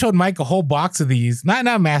 So I showed Mike a whole box of these, not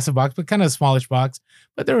a massive box, but kind of a smallish box.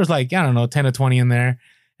 But there was like, I don't know, 10 or 20 in there.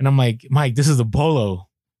 And I'm like, Mike, this is a bolo.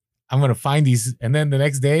 I'm gonna find these. And then the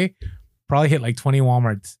next day, probably hit like 20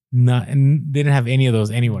 Walmarts. And they didn't have any of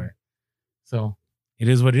those anywhere. So it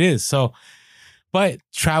is what it is. So, but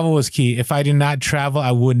travel was key. If I did not travel,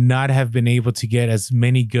 I would not have been able to get as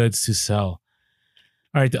many goods to sell.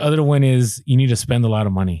 All right. The other one is you need to spend a lot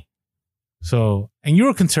of money. So, and you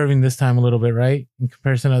were conserving this time a little bit, right? In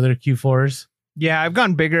comparison to other Q4s. Yeah, I've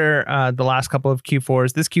gone bigger the last couple of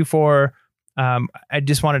Q4s. This Q4, I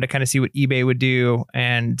just wanted to kind of see what eBay would do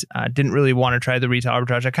and didn't really want to try the retail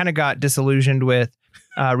arbitrage. I kind of got disillusioned with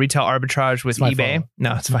retail arbitrage with eBay. Fault.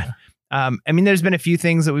 No, it's fine. I mean, there's been a few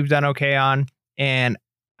things that we've done okay on. And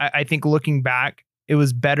I think looking back, it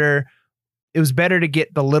was better to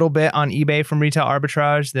get the little bit on eBay from retail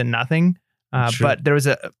arbitrage than nothing. But there was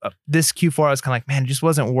this Q4, I was kind of like, man, it just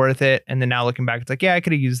wasn't worth it. And then now looking back, it's like, yeah, I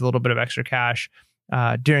could have used a little bit of extra cash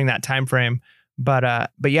during that time frame. But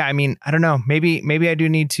yeah, I mean, I don't know. Maybe I do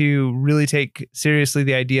need to really take seriously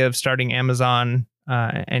the idea of starting Amazon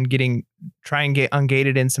and try and get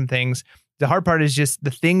ungated in some things. The hard part is just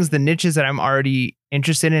the niches that I'm already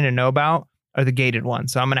interested in and know about are the gated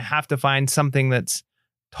ones. So I'm going to have to find something that's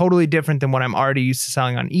totally different than what I'm already used to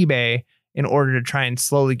selling on eBay in order to try and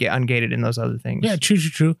slowly get ungated in those other things. Yeah,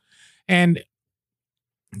 true. And,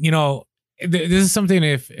 this is something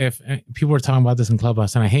if people were talking about this in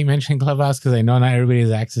Clubhouse, and I hate mentioning Clubhouse because I know not everybody has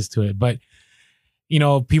access to it, but,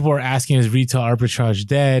 people are asking, is retail arbitrage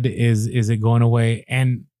dead? Is it going away?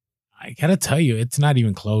 And I gotta tell you, it's not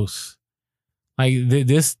even close. Like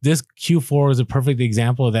this Q4 was a perfect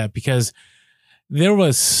example of that, because there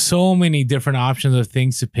was so many different options of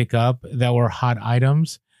things to pick up that were hot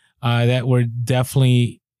items that were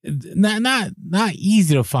definitely not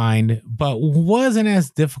easy to find, but wasn't as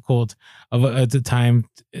difficult at the time,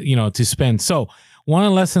 to spend. So one of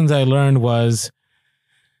the lessons I learned was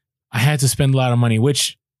I had to spend a lot of money,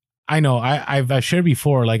 which I know I've shared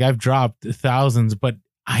before. Like I've dropped thousands, but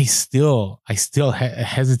I still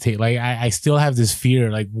hesitate. Like I still have this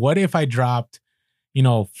fear. Like, what if I dropped,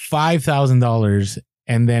 $5,000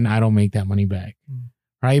 and then I don't make that money back,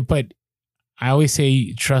 right? But I always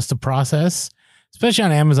say trust the process, especially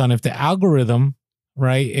on Amazon. If the algorithm,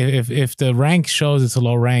 right, if the rank shows it's a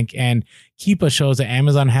low rank and Keepa shows that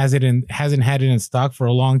Amazon hasn't had it in stock for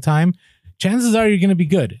a long time, chances are you're going to be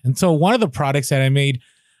good. And so one of the products that I made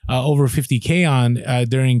over 50K on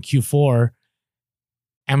during Q4,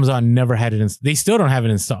 Amazon never had it in. They still don't have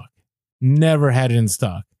it in stock. Never had it in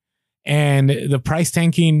stock. And the price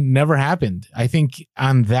tanking never happened. I think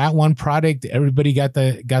on that one product, everybody got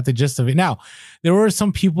the gist of it. Now, there were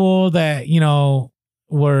some people that,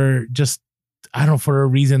 were just, I don't know, for a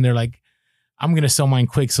reason, they're like, I'm going to sell mine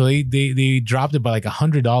quick. So they dropped it by like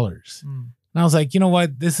 $100. And I was like, you know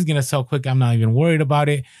what? This is going to sell quick. I'm not even worried about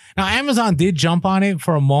it. Now, Amazon did jump on it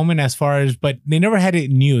for a moment but they never had it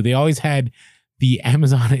new. They always had the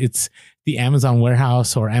Amazon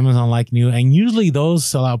warehouse or Amazon like new. And usually those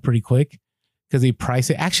sell out pretty quick because they price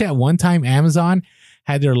it. Actually, at one time, Amazon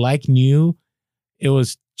had their like new. It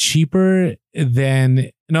was cheaper than,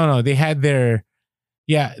 they had their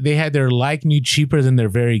like new cheaper than their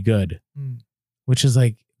very good, which is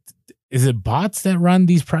like, is it bots that run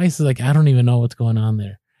these prices? Like, I don't even know what's going on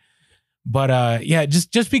there. But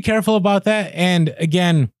just be careful about that. And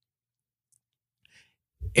again,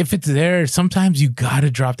 if it's there, sometimes you got to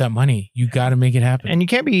drop that money. You got to make it happen. And you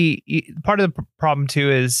can't be, part of the problem too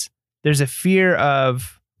is there's a fear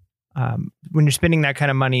of when you're spending that kind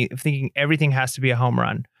of money, of thinking everything has to be a home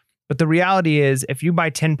run. But the reality is, if you buy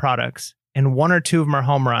 10 products and 1 or 2 of them are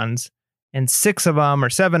home runs and 6 of them or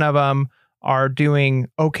 7 of them are doing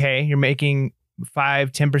okay, you're making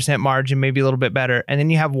 5-10% margin, maybe a little bit better, and then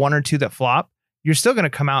you have 1 or 2 that flop, you're still going to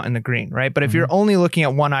come out in the green, right? But if you're only looking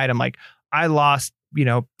at one item, like I lost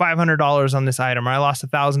 $500 on this item, or I lost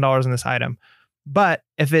 $1,000 on this item. But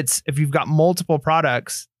if you've got multiple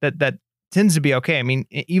products, that tends to be okay. I mean,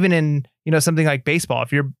 even in, something like baseball,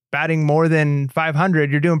 if you're batting more than 500,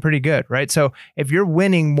 you're doing pretty good, right? So if you're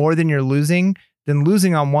winning more than you're losing, then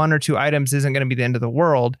losing on 1 or 2 items isn't going to be the end of the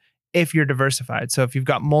world if you're diversified. So if you've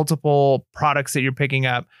got multiple products that you're picking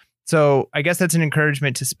up. So I guess that's an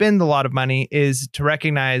encouragement to spend a lot of money, is to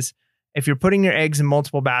recognize if you're putting your eggs in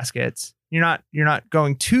multiple baskets, you're not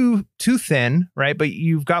going too thin, right? But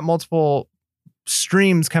you've got multiple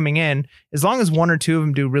streams coming in. As long as 1 or 2 of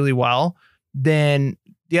them do really well, then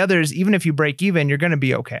the others, even if you break even, you're going to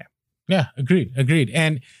be okay. Yeah, agreed.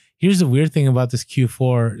 And here's the weird thing about this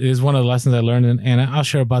Q4 is one of the lessons I learned, and I'll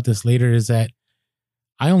share about this later, is that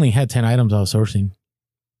I only had 10 items I was sourcing.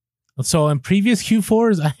 So in previous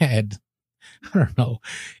Q4s, I had, I don't know,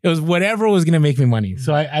 it was whatever was going to make me money.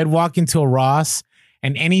 So I'd walk into a Ross,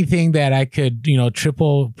 and anything that I could,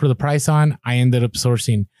 triple for the price on, I ended up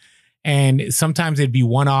sourcing. And sometimes it'd be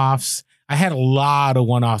one-offs. I had a lot of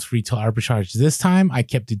one-offs retail arbitrage. This time I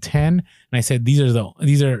kept it 10, and I said, these are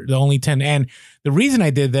the only 10. And the reason I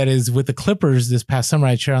did that is with the Clippers this past summer,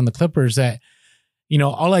 I shared on the Clippers that,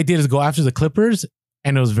 all I did is go after the Clippers,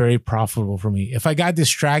 and it was very profitable for me. If I got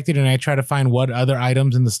distracted and I tried to find what other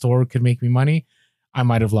items in the store could make me money, I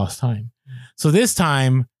might have lost time. So this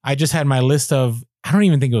time I just had my list of, I don't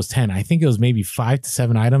even think it was 10. I think it was maybe 5 to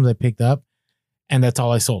 7 items I picked up, and that's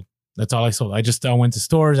all I sold. I just went to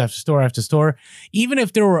stores after store after store. Even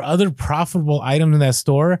if there were other profitable items in that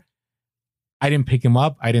store, I didn't pick them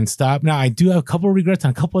up. I didn't stop. Now, I do have a couple of regrets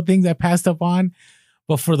on a couple of things I passed up on,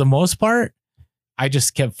 but for the most part, I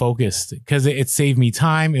just kept focused because it saved me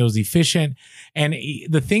time. It was efficient. And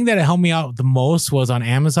the thing that helped me out the most was on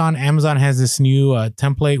Amazon. Amazon has this new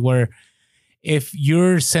template where if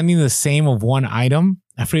you're sending the same of one item,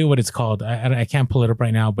 I forget what it's called. I can't pull it up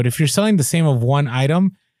right now. But if you're selling the same of one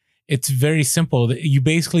item, it's very simple. You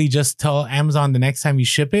basically just tell Amazon the next time you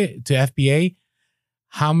ship it to FBA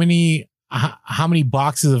how many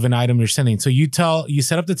boxes of an item you're sending. So you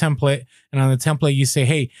set up the template, and on the template you say,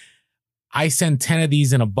 hey, I send 10 of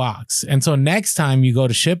these in a box. And so next time you go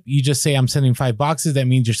to ship, you just say, I'm sending 5 boxes. That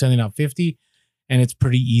means you're sending out 50, and it's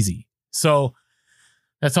pretty easy. So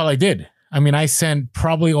that's all I did. I mean, I sent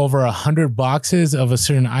probably over 100 boxes of a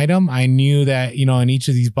certain item. I knew that, in each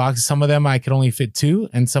of these boxes, some of them I could only fit 2,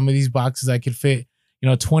 and some of these boxes I could fit,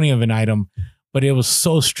 20 of an item. But it was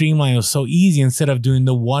so streamlined. It was so easy instead of doing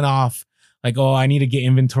the one-off, like, oh, I need to get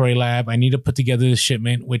inventory lab. I need to put together the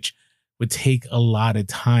shipment, which would take a lot of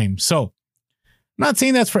time. So I'm not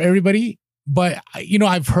saying that's for everybody, but,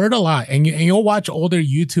 I've heard a lot. And you'll watch older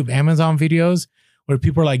YouTube Amazon videos where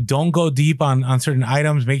people are like, don't go deep on certain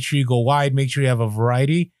items. Make sure you go wide. Make sure you have a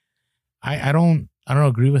variety. I don't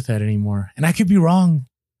agree with that anymore. And I could be wrong.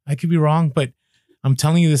 But I'm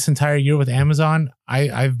telling you, this entire year with Amazon,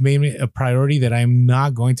 I've made it a priority that I'm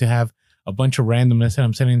not going to have a bunch of randomness that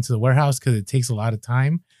I'm sending into the warehouse because it takes a lot of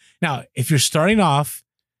time. Now, if you're starting off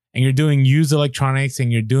and you're doing used electronics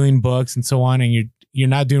and you're doing books and so on, and you're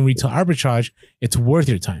not doing retail arbitrage, it's worth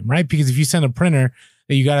your time, right? Because if you send a printer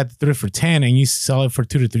that you got at the thrift for 10 and you sell it for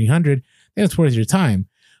 200 to 300, then it's worth your time.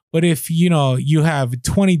 But if you have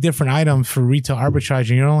 20 different items for retail arbitrage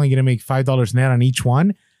and you're only going to make $5 net on each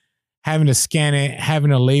one, having to scan it,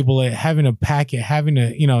 having to label it, having to pack it, having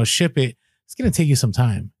to ship it, it's going to take you some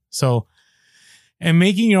time. So, and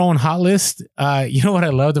making your own hot list, what I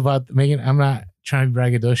loved about making, I'm not trying to be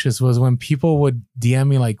braggadocious, was when people would DM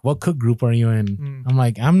me like, what cook group are you in? I'm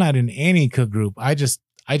like, I'm not in any cook group. It's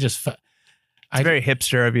very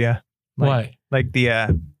hipster of you. What? Like the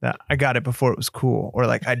I got it before it was cool, or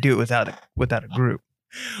like I do it without a group,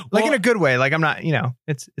 like in a good way. Like I'm not,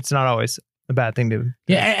 it's not always a bad thing to.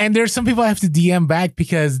 Yeah, and there's some people I have to DM back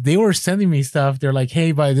because they were sending me stuff. They're like,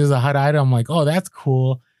 hey, but there's a hot item. I'm like, oh, that's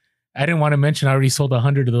cool. I didn't want to mention I already sold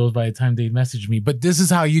 100 of those by the time they messaged me. But this is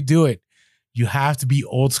how you do it. You have to be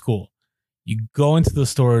old school. You go into the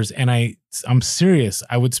stores, and I'm serious.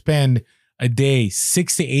 I would spend a day,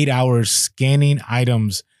 6 to 8 hours scanning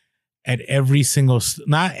items at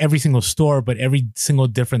not every single store, but every single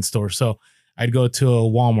different store. So I'd go to a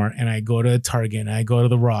Walmart, and I go to a Target, and I go to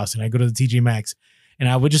the Ross, and I go to the TJ Maxx, and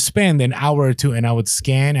I would just spend an hour or two, and I would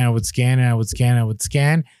scan, and I would scan, and I would scan, and I would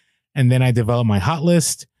scan, and then I developed my hot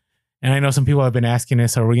list. And I know some people have been asking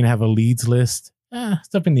us, are we going to have a leads list?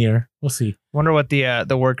 It's up in the air. We'll see. Wonder what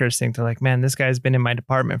the workers think. They're like, man, this guy's been in my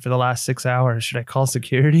department for the last 6 hours. Should I call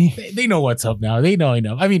security? They know what's up now. They know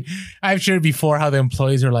enough. I mean, I've shared before how the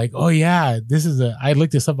employees are like, oh yeah, I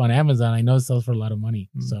looked this up on Amazon. I know it sells for a lot of money.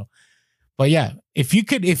 So, but yeah, if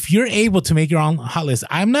you're able to make your own hot list,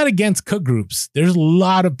 I'm not against cook groups. There's a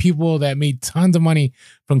lot of people that made tons of money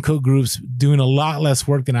from cook groups doing a lot less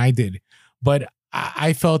work than I did. But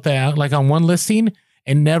I felt that like on one listing,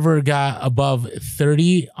 it never got above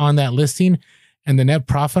 30 on that listing. And the net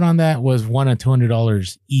profit on that was $100 to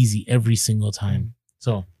 $200 easy every single time.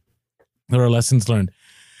 So there are lessons learned.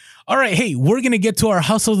 All right. Hey, we're going to get to our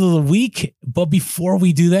hustles of the week. But before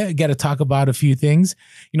we do that, I got to talk about a few things.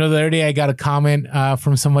 The other day I got a comment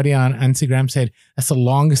from somebody on Instagram said, that's the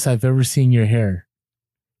longest I've ever seen your hair.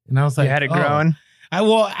 And I was like, you had it growing?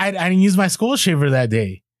 I didn't use my skull shaver that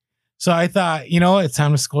day. So I thought, it's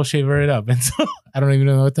time to skull shaver it up. And so I don't even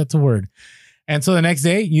know if that's a word. And so the next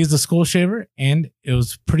day, used the skull shaver, and it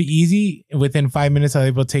was pretty easy. Within 5 minutes, I was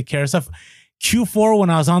able to take care of stuff. Q4, when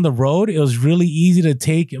I was on the road, it was really easy to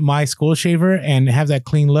take my skull shaver and have that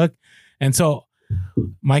clean look. And so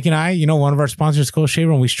Mike and I, one of our sponsors, Skull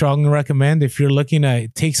Shaver, and we strongly recommend if you're looking to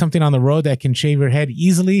take something on the road that can shave your head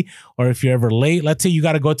easily, or if you're ever late, let's say you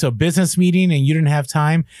got to go to a business meeting and you didn't have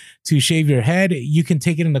time to shave your head, you can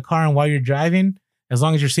take it in the car, and while you're driving, as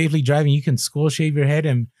long as you're safely driving, you can skull shave your head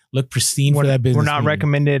and look pristine for that business. We're not meeting.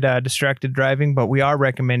 recommended distracted driving, but we are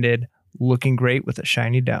recommended looking great with a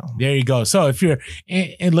shiny dome. There you go. So if you're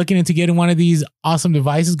looking into getting one of these awesome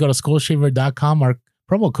devices, go to skullshaver.com. Our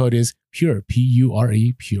promo code is PURE,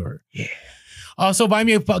 PURE, PURE. Yeah. Also,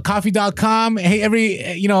 buymeacoffee.com. Hey,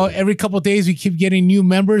 every couple of days we keep getting new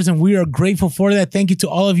members, and we are grateful for that. Thank you to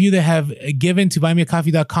all of you that have given to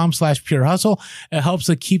buymeacoffee.com/purehustle. It helps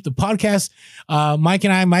to keep the podcast. Mike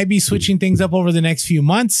and I might be switching things up over the next few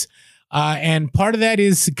months. And part of that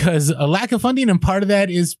is because a lack of funding, and part of that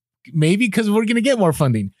is maybe because we're going to get more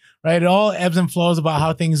funding, right? It all ebbs and flows about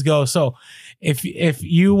how things go. So if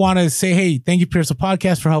you want to say, hey, thank you, Pure Hustle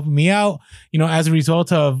Podcast, for helping me out. As a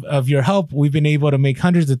result of your help, we've been able to make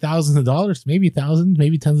hundreds of thousands of dollars, maybe thousands,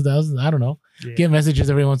 maybe tens of thousands. I don't know. Yeah. Get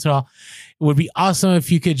messages every once in a while. It would be awesome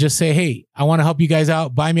if you could just say, hey, I want to help you guys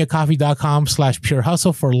out. Buymeacoffee.com/pure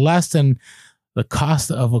hustle for less than the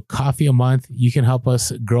cost of a coffee a month. You can help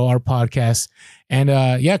us grow our podcast. And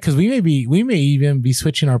because we may even be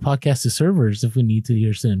switching our podcast to servers if we need to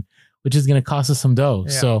here soon, which is going to cost us some dough.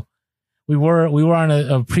 Yeah. So we were on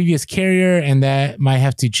a previous carrier, and that might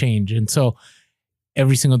have to change. And so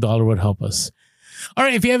every single dollar would help us. All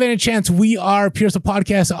right. If you have any chance, we are Pure Hustle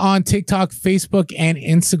Podcast on TikTok, Facebook, and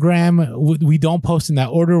Instagram. We don't post in that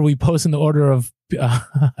order. We post in the order of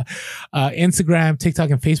Instagram, TikTok,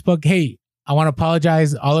 and Facebook. Hey, I want to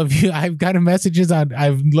apologize, all of you. I've gotten messages on. I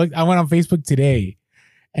went on Facebook today,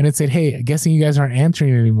 and it said, "Hey, I'm guessing you guys aren't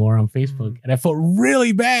answering anymore on Facebook," and I felt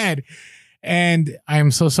really bad. And I'm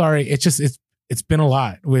so sorry. It's been a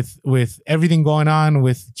lot with everything going on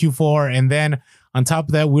with Q4, and then on top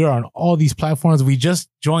of that, we're on all these platforms. We just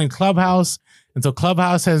joined Clubhouse, and so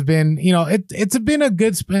Clubhouse has been, it's been a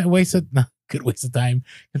good waste of time.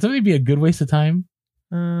 Can somebody be a good waste of time?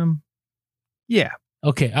 Yeah.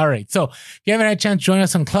 Okay. All right. So if you haven't had a chance, join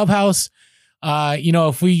us on Clubhouse.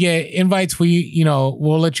 If we get invites,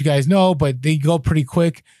 we'll let you guys know, but they go pretty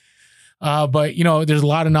quick. But there's a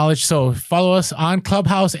lot of knowledge. So follow us on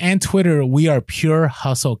Clubhouse and Twitter. We are Pure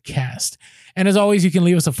Hustle Cast. And as always, you can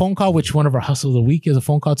leave us a phone call, which one of our hustle of the week is a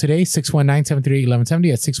phone call today,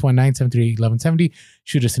 619-738-1170 at 619-738-1170.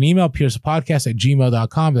 Shoot us an email,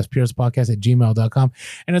 purehustlepodcast@gmail.com. That's purehustlepodcast@gmail.com.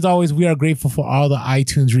 And as always, we are grateful for all the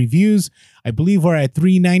iTunes reviews. I believe we're at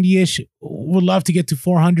 390-ish. Would love to get to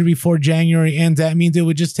 400 before January ends. That means it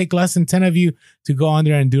would just take less than 10 of you to go on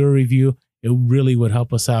there and do a review. It really would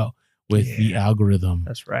help us out with the algorithm.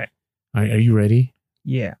 That's right. All right, are you ready?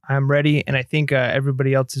 Yeah, I'm ready. And I think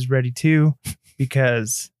everybody else is ready too,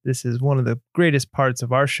 because this is one of the greatest parts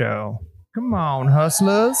of our show. Come on,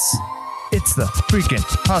 hustlers. It's the freaking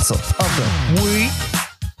hustle of the week.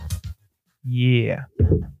 Yeah.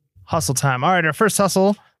 Hustle time. All right, our first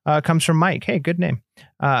hustle comes from Mike. Hey, good name.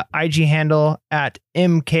 IG handle at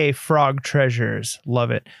MK Frog Treasures.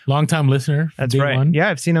 Love it. Long-time listener. That's right. One. Yeah,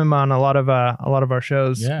 I've seen him on a lot of our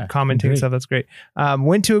shows, commenting stuff. That's great.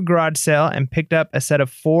 Went to a garage sale and picked up a set of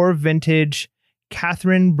 4 vintage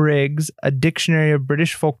Catherine Briggs, A Dictionary of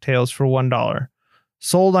British Folktales for $1.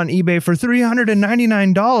 Sold on eBay for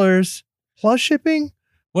 $399 plus shipping.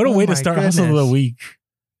 What a way to start hustle of the week.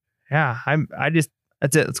 Yeah,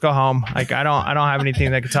 that's it. Let's go home. Like I don't have anything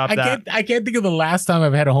that can top that. I can't think of the last time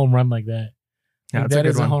I've had a home run like that. Yeah, that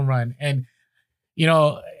is a home run. And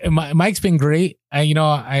Mike's been great. I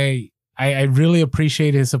really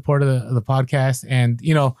appreciate his support of the podcast. And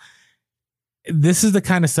this is the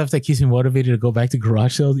kind of stuff that keeps me motivated to go back to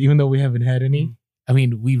garage sales, even though we haven't had any. I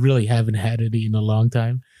mean, we really haven't had any in a long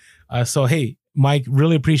time. So hey, Mike,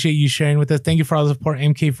 really appreciate you sharing with us. Thank you for all the support.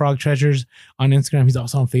 MK Frog Treasures on Instagram. He's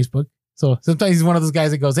also on Facebook. So sometimes he's one of those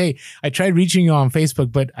guys that goes, "Hey, I tried reaching you on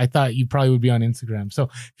Facebook, but I thought you probably would be on Instagram." So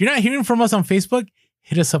if you're not hearing from us on Facebook,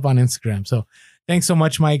 hit us up on Instagram. So thanks so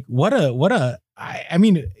much, Mike. I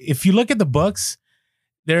mean, if you look at the books,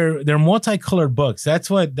 they're multicolored books.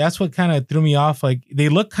 That's what kind of threw me off. Like they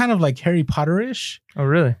look kind of like Harry Potter-ish. Oh,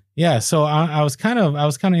 really? Yeah. So I was kind of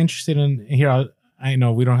interested in here. I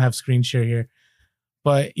know we don't have screen share here,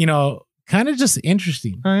 but kind of just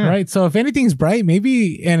interesting, right? So if anything's bright,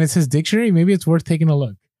 maybe, and it says dictionary, maybe it's worth taking a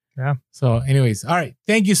look. Yeah. So anyways, all right.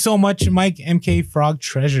 Thank you so much, Mike. MK Frog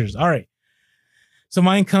Treasures. All right. So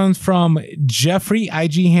mine comes from Jeffrey,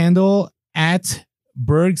 IG handle at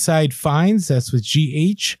Bergside Finds. That's with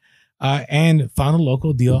GH. And found a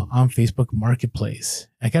local deal on Facebook Marketplace.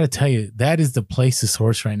 I got to tell you, that is the place to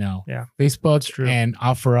source right now. Yeah. Facebook and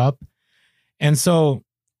OfferUp. And so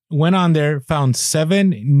went on there, found 7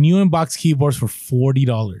 new in-box keyboards for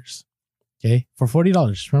 $40. Okay, for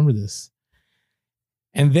 $40. Remember this.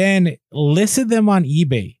 And then listed them on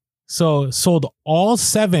eBay. So sold all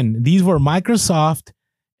 7. These were Microsoft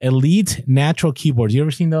Elite Natural keyboards. You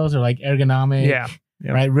ever seen those? They're like ergonomic. Yeah.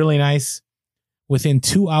 Yep. Right. Really nice. Within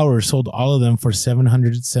 2 hours, sold all of them for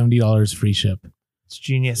 $770 free ship. It's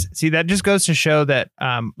genius. See, that just goes to show that,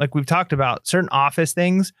 like we've talked about, certain office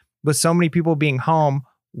things with so many people being home.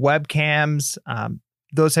 Webcams,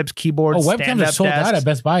 those types of keyboards. Webcams are sold out at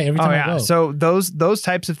Best Buy every time I go. So those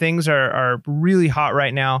types of things are really hot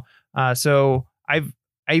right now. So I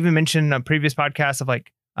even mentioned in a previous podcast of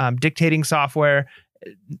like dictating software.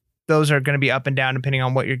 Those are going to be up and down depending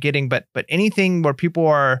on what you're getting. But anything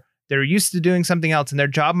where they're used to doing something else and their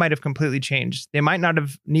job might have completely changed. They might not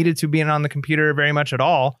have needed to be on the computer very much at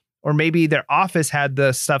all, or maybe their office had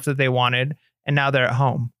the stuff that they wanted and now they're at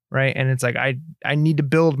home. Right. And it's like, I need to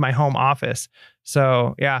build my home office.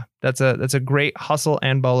 So yeah, that's a great hustle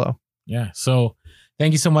and bolo. Yeah. So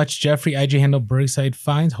thank you so much, Jeffrey. IG handle Bergside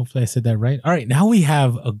Finds. Hopefully I said that right. All right. Now we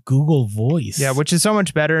have a Google Voice. Yeah. Which is so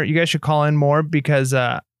much better. You guys should call in more because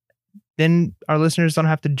then our listeners don't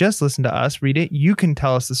have to just listen to us read it. You can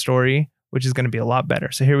tell us the story, which is going to be a lot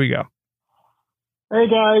better. So here we go. Hey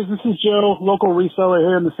guys, this is Joe, local reseller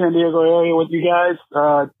here in the San Diego area with you guys.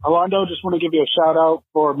 Orlando, just want to give you a shout out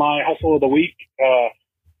for my hustle of the week.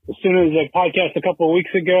 as soon as the podcast a couple of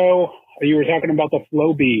weeks ago, you were talking about the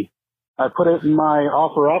Flowbee. I put it in my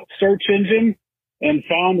OfferUp search engine and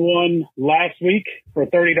found one last week for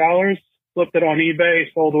 $30. Flipped it on eBay,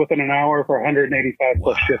 sold within an hour for $185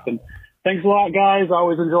 plus shipping. Thanks a lot, guys. I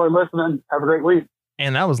always enjoy listening. Have a great week.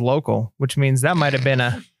 And that was local, which means that might have been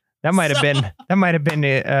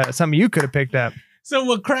something you could have picked up. So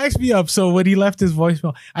what cracks me up? So when he left his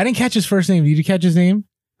voicemail, I didn't catch his first name. Did you catch his name?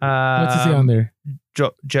 What's it say on there?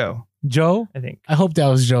 Joe. Joe? I think. I hope that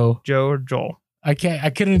was Joe. Joe or Joel. I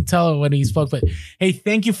couldn't tell when he spoke, but hey,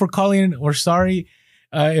 thank you for calling in. We're sorry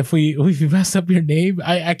if we messed up your name.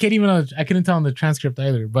 I couldn't tell on the transcript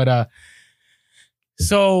either. But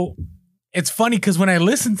so it's funny because when I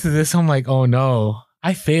listened to this, I'm like, oh no,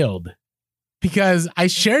 I failed. Because I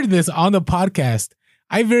shared this on the podcast.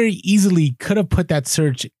 I very easily could have put that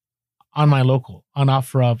search on my local, on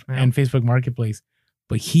OfferUp and Facebook Marketplace,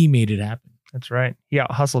 but he made it happen. That's right. He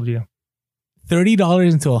out hustled you.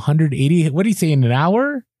 $30 into $180. What do you say in an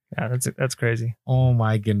hour? Yeah, that's crazy. Oh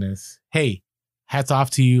my goodness. Hey, hats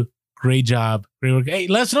off to you. Great job. Great work. Hey,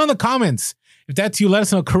 let us know in the comments. If that's you, let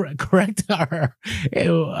us know. Correct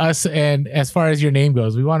us. And as far as your name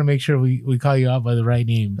goes, we want to make sure we call you out by the right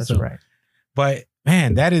name. That's right. But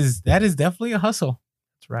man, that is definitely a hustle.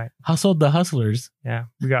 That's right. Hustled the hustlers. Yeah,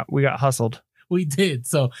 we got hustled. We did.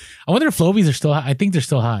 So I wonder if Flobies are still hot. I think they're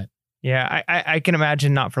still hot. Yeah, I can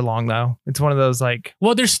imagine not for long though. It's one of those like.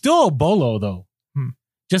 Well, there's still a bolo though.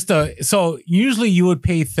 So usually you would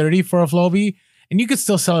pay $30 for a Flowbee and you could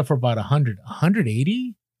still sell it for about $100,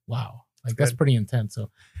 $180. Wow, that's pretty intense. So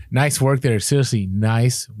nice work there. Seriously,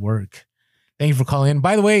 nice work. Thank you for calling in.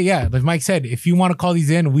 By the way, yeah, like Mike said, if you want to call these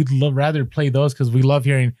in, we'd rather play those because we love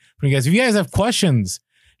hearing from you guys. If you guys have questions,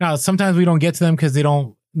 now sometimes we don't get to them because they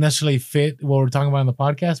don't necessarily fit what we're talking about in the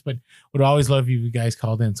podcast, but would always love you guys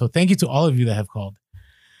called in. So thank you to all of you that have called.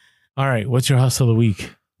 All right, what's your hustle of the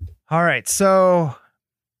week? All right, so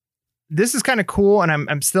this is kind of cool, and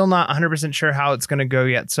I'm still not 100% sure how it's going to go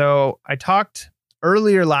yet. So I talked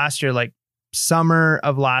earlier last year, like summer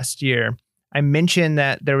of last year, I mentioned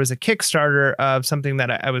that there was a Kickstarter of something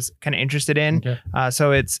that I was kind of interested in. Okay.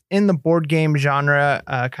 So it's in the board game genre,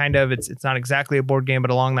 kind of. It's not exactly a board game,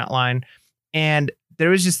 but along that line. And there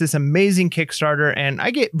was just this amazing Kickstarter, and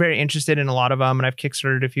I get very interested in a lot of them, and I've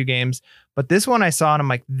Kickstarted a few games. But this one I saw, and I'm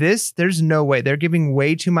like, there's no way. They're giving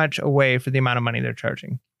way too much away for the amount of money they're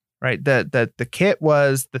charging. Right? The kit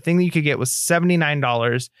was, the thing that you could get was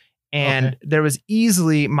 $79, and there was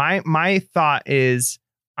easily, my thought is,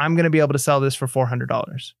 I'm going to be able to sell this for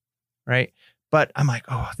 $400, right? But I'm like,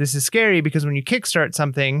 oh, this is scary because when you kickstart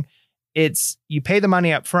something, you pay the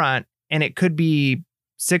money up front and it could be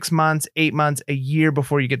 6 months, 8 months, a year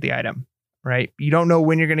before you get the item, right? You don't know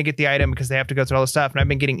when you're going to get the item because they have to go through all the stuff. And I've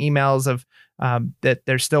been getting emails of that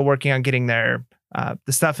they're still working on getting the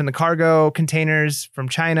stuff in the cargo containers from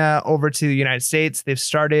China over to the United States. They've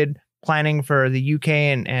started planning for the UK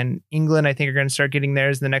and England. I think are going to start getting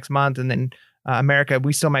theirs in the next month. And then America,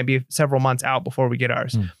 we still might be several months out before we get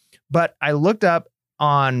ours. But I looked up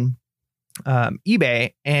on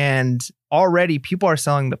eBay and already people are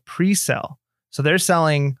selling the pre-sale. So they're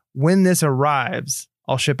selling, when this arrives,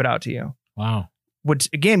 I'll ship it out to you. Wow. Which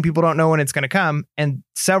again, people don't know when it's going to come. And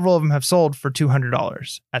several of them have sold for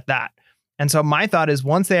 $200 at that. And so my thought is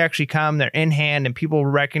once they actually come, they're in hand and people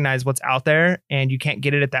recognize what's out there and you can't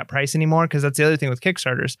get it at that price anymore. Because that's the other thing with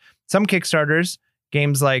Kickstarters. Some Kickstarters,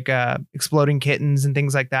 games like Exploding Kittens and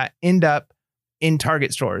things like that, end up in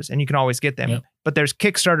Target stores and you can always get them. Yep. But there's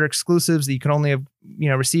Kickstarter exclusives that you can only have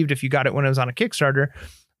received if you got it when it was on a Kickstarter.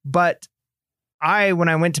 But when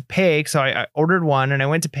I went to pay, so I ordered one and I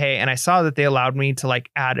went to pay and I saw that they allowed me to like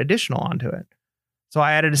add additional onto it. So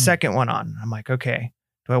I added a second one on. I'm like, okay,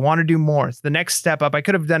 do I want to do more? It's the next step up. I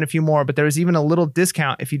could have done a few more, but there was even a little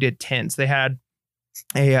discount if you did 10. So they had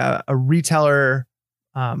a retailer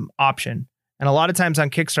option. And a lot of times on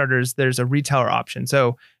Kickstarters, there's a retailer option.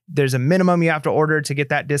 So there's a minimum you have to order to get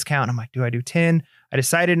that discount. I'm like, do I do 10? I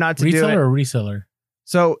decided not to do it. Retailer or reseller?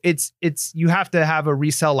 So it's you have to have a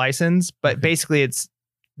resale license, but basically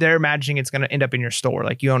they're imagining it's going to end up in your store.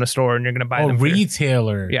 Like you own a store and you're going to buy them. Oh,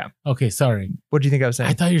 retailer. Yeah. Okay, sorry. What do you think I was saying?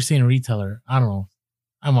 I thought you were saying retailer. I don't know.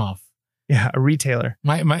 I'm off. Yeah, a retailer.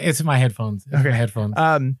 It's my headphones. It's my headphones.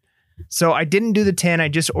 So I didn't do the 10. I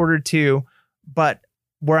just ordered 2, but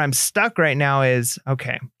where I'm stuck right now is,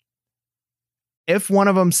 okay, if one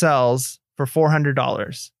of them sells for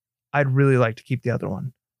 $400, I'd really like to keep the other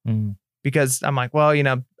one. Because I'm like, well,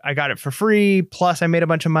 I got it for free. Plus I made a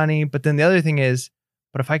bunch of money. But then the other thing is,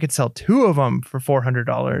 but if I could sell 2 of them for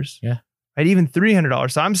 $400, yeah, I'd even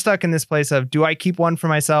 $300. So I'm stuck in this place of, do I keep one for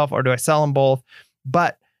myself or do I sell them both?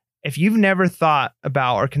 But if you've never thought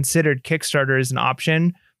about or considered Kickstarter as an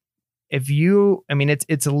option,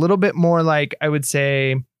 it's a little bit more like, I would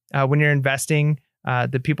say, when you're investing,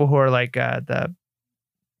 the people who are like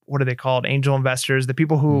what are they called? Angel investors, the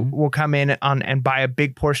people who will come in and buy a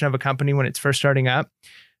big portion of a company when it's first starting up.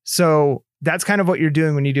 So that's kind of what you're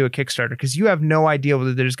doing when you do a Kickstarter, because you have no idea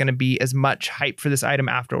whether there's going to be as much hype for this item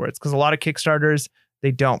afterwards, because a lot of Kickstarters,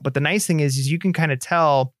 they don't. But the nice thing is you can kind of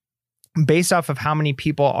tell based off of how many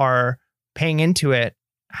people are paying into it,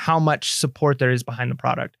 how much support there is behind the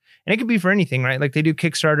product. And it could be for anything, right? Like they do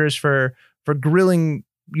Kickstarters for grilling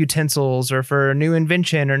utensils or for a new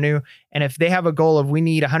invention and if they have a goal of, we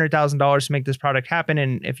need $100,000 to make this product happen,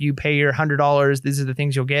 and if you pay your $100, these are the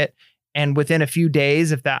things you'll get. And within a few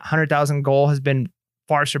days, if that 100,000 goal has been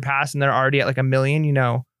far surpassed and they're already at like 1 million,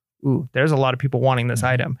 there's a lot of people wanting this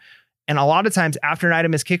item. And a lot of times after an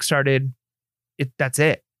item is kickstarted, that's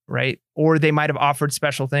it, right? Or they might have offered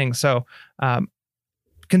special things. So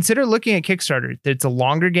consider looking at Kickstarter. It's a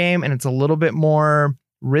longer game and it's a little bit more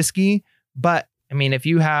risky, but I mean, if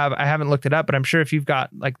you have, I haven't looked it up, but I'm sure if you've got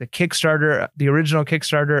like the original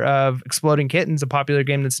Kickstarter of Exploding Kittens, a popular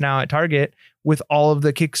game that's now at Target, with all of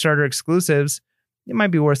the Kickstarter exclusives, it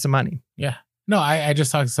might be worth some money. Yeah. No, I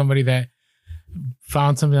just talked to somebody that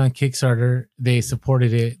found something on Kickstarter. They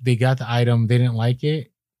supported it. They got the item. They didn't like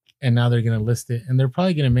it. And now they're going to list it. And they're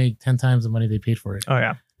probably going to make 10 times the money they paid for it. Oh,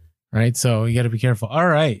 yeah. Right. So you got to be careful. All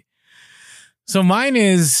right. So mine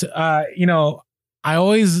is,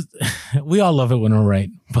 we all love it when we're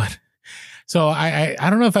right, but so I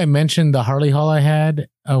don't know if I mentioned the Harley haul I had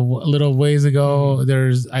a little ways ago.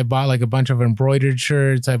 I bought like a bunch of embroidered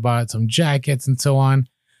shirts. I bought some jackets and so on.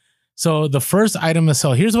 So the first item to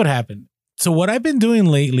sell, here's what happened. So what I've been doing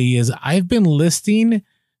lately is I've been listing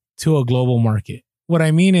to a global market. What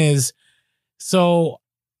I mean is, so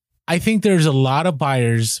I think there's a lot of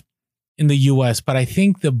buyers in the US, but I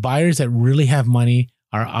think the buyers that really have money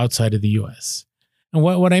are outside of the US. And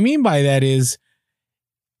what I mean by that is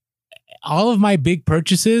all of my big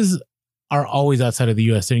purchases are always outside of the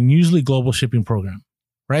US. They're usually global shipping program,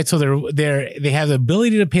 right? So they have the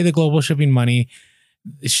ability to pay the global shipping money.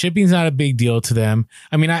 Shipping's not a big deal to them.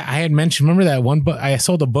 I mean, I had mentioned, remember that one book, I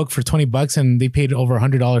sold a book for $20 and they paid over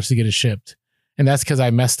 $100 to get it shipped. And that's because I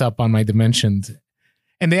messed up on my dimensions.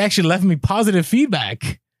 And they actually left me positive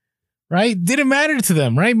feedback, right? Didn't matter to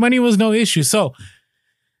them, right? Money was no issue. So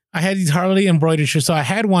I had these Harley embroidered shirts. So I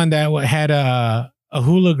had one that had a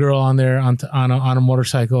hula girl on there on a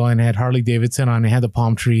motorcycle, and it had Harley Davidson on. It had the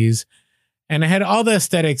palm trees, and it had all the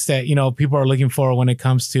aesthetics that people are looking for when it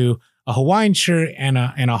comes to a Hawaiian shirt and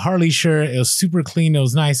a Harley shirt. It was super clean. It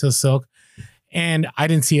was nice. It was silk, and I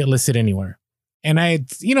didn't see it listed anywhere. And I,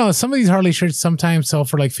 some of these Harley shirts sometimes sell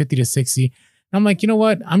for like 50 to 60. And I'm like, you know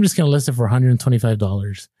what? I'm just gonna list it for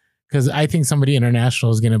 $125 because I think somebody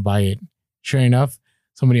international is gonna buy it. Sure enough,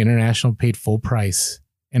 somebody international paid full price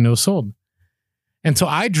and it was sold. And so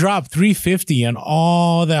I dropped $350 on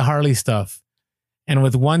all that Harley stuff. And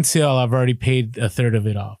with one sale, I've already paid a third of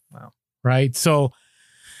it off. Wow. Right. So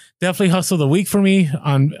definitely hustle the week for me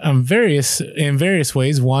in various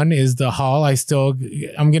ways. One is the haul.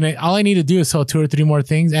 All I need to do is sell 2 or 3 more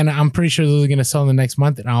things. And I'm pretty sure those are going to sell in the next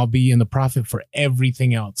month and I'll be in the profit for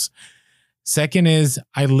everything else. Second is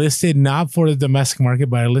I listed not for the domestic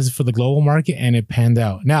market, but I listed for the global market and it panned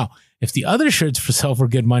out. Now, if the other shirts for sale for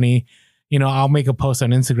good money, I'll make a post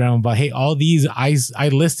on Instagram about, hey, all these I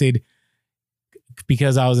listed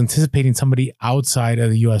because I was anticipating somebody outside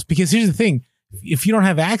of the US. Because here's the thing, if you don't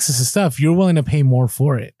have access to stuff, you're willing to pay more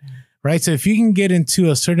for it, right? So if you can get into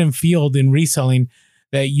a certain field in reselling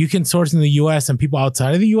that you can source in the US and people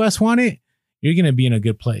outside of the US want it, you're going to be in a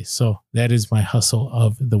good place. So that is my hustle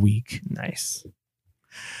of the week. Nice.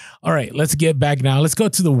 All right, let's get back now. Let's go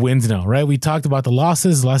to the wins now, right? We talked about the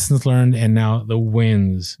losses, lessons learned, and now the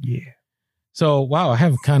wins. Yeah. So, wow, I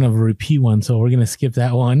have kind of a repeat one. So we're going to skip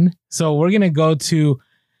that one. So we're going to go to,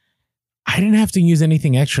 I didn't have to use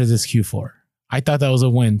anything extra this Q4. I thought that was a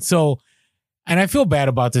win. So, and I feel bad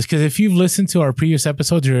about this because if you've listened to our previous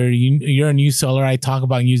episodes, you're a new seller. I talk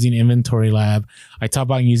about using Inventory Lab. I talk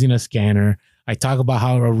about using a scanner. I talk about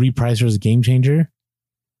how a repricer is a game changer.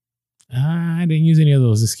 I didn't use any of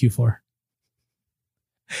those this Q4.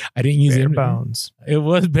 I didn't use bare bones. It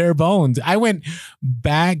was bare bones. I went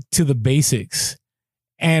back to the basics.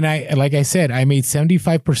 And like I said, I made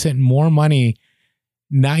 75% more money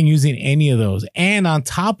not using any of those. And on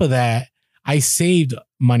top of that, I saved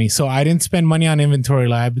money. So I didn't spend money on Inventory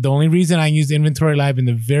Lab. The only reason I used Inventory Lab in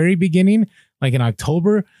the very beginning, like in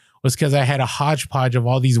October, was because I had a hodgepodge of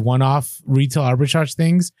all these one-off retail arbitrage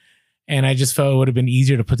things. And I just felt it would have been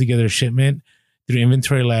easier to put together a shipment through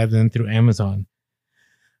Inventory Lab, and through Amazon.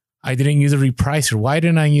 I didn't use a repricer. Why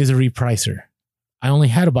didn't I use a repricer? I only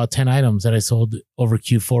had about 10 items that I sold over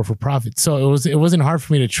Q4 for profit. So it wasn't hard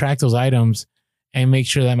for me to track those items and make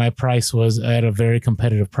sure that my price was at a very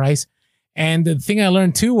competitive price. And the thing I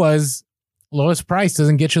learned too was lowest price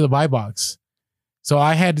doesn't get you the buy box. So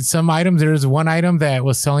I had some items. There was one item that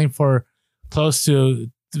was selling for close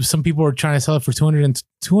to, some people were trying to sell it for $200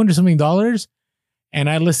 something. And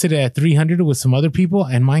I listed it at 300 with some other people,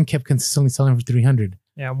 and mine kept consistently selling for 300.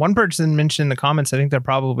 Yeah. One person mentioned in the comments, I think they're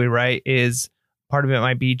probably right, is part of it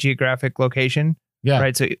might be geographic location. Yeah.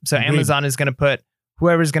 Right. So Agreed. Amazon is going to put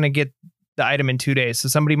whoever's going to get the item in 2 days. So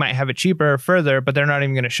somebody might have it cheaper further, but they're not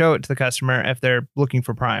even going to show it to the customer if they're looking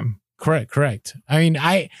for Prime. Correct. I mean,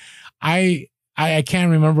 I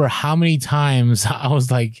can't remember how many times I was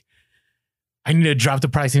like, I need to drop the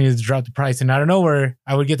price. And out of nowhere,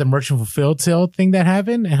 I would get the merchant fulfilled sale thing that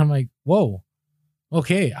happened. And I'm like, whoa,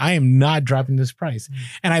 okay, I am not dropping this price.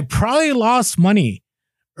 And I probably lost money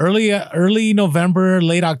early November,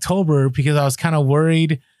 late October, because I was kind of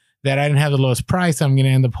worried that I didn't have the lowest price. I'm going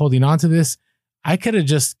to end up holding on to this. I could have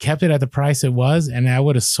just kept it at the price it was, and I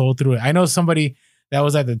would have sold through it. I know somebody that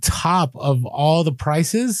was at the top of all the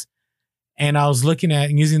prices, and I was looking at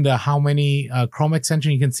using the how many Chrome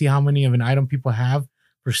extension. You can see how many of an item people have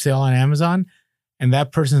for sale on Amazon. And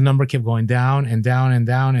that person's number kept going down and down and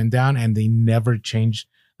down and down, and they never changed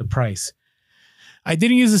the price. I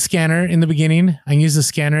didn't use a scanner in the beginning. I used a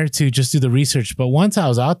scanner to just do the research. But once I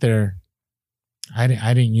was out there, I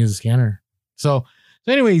didn't use a scanner. So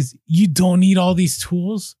anyways, you don't need all these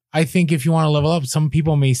tools. I think if you want to level up, some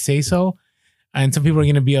people may say so, and some people are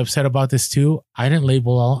going to be upset about this too. I didn't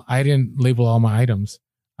label all my items.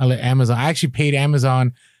 I let Amazon. I actually paid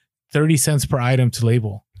Amazon 30 cents per item to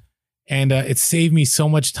label. And it saved me so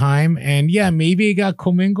much time. And yeah, maybe it got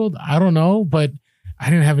commingled. I don't know, but I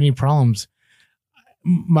didn't have any problems.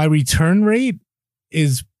 My return rate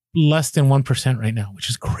is less than 1% right now, which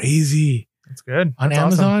is crazy. That's good. On That's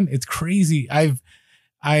Amazon, awesome. it's crazy. I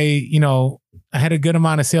had a good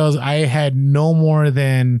amount of sales. I had no more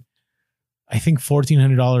than, I think,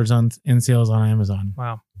 $1,400 in sales on Amazon.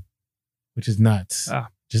 Wow. Which is nuts. Ah.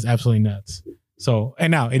 Just absolutely nuts. So,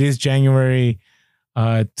 and now it is January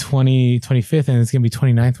 25th, and it's going to be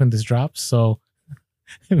 29th when this drops. So,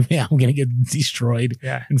 yeah, I'm going to get destroyed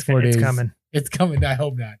in 4 days. It's coming. It's coming. I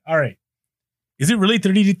hope not. All right. Is it really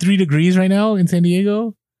 33 degrees right now in San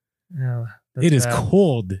Diego? No. It is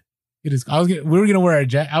cold. It is. I was going to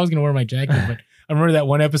wear my jacket, but I remember that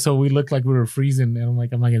one episode we looked like we were freezing, and I'm like,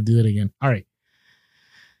 I'm not going to do it again. All right.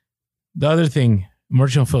 The other thing,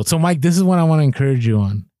 merchant fulfilled. So, Mike, this is what I want to encourage you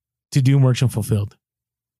on, to do merchant fulfilled.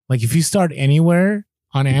 Like, if you start anywhere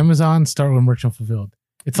on Amazon, start with merchant fulfilled.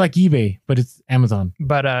 It's like eBay, but it's Amazon.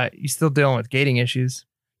 But you're still dealing with gating issues.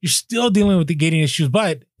 You're still dealing with the gating issues,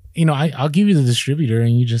 but I'll give you the distributor,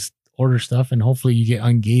 and you just order stuff, and hopefully you get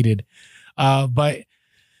ungated. But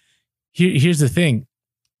here's the thing.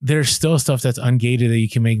 There's still stuff that's ungated that you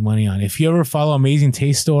can make money on. If you ever follow Amazing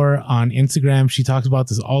Taste Store on Instagram, she talks about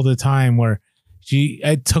this all the time, where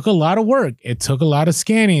it took a lot of work. It took a lot of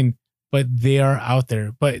scanning, but they are out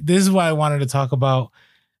there. But this is why I wanted to talk about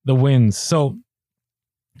the wins. So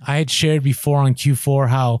I had shared before on Q4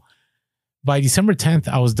 how by December 10th,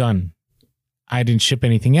 I was done. I didn't ship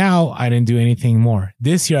anything out. I didn't do anything more.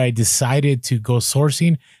 This year, I decided to go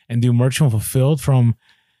sourcing and do merchant fulfilled from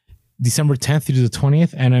December 10th to the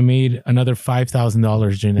 20th. And I made another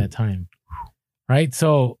 $5,000 during that time. Right.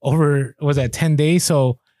 So was that 10 days?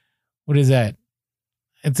 So what is that?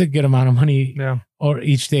 It's a good amount of money. Yeah. Or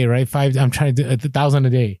each day, right? I'm trying to do 1,000 a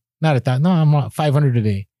day. Not 1,000. No, I'm 500 a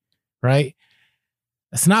day. Right.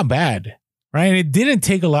 That's not bad. Right. And it didn't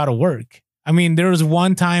take a lot of work. I mean, there was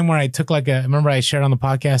one time where I took remember I shared on the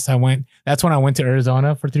podcast, that's when I went to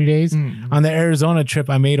Arizona for 3 days. Mm-hmm. On the Arizona trip,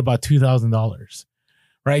 I made about $2,000.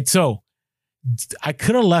 Right. So I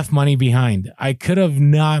could have left money behind. I could have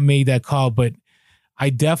not made that call, but I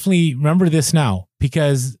definitely remember this now,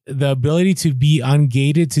 because the ability to be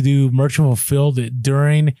ungated to do merchant fulfilled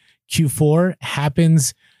during Q4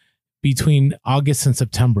 happens between August and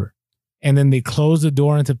September. And then they close the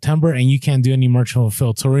door in September, and you can't do any merchant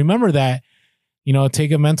fulfilled. So remember that,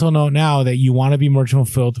 take a mental note now that you want to be merchant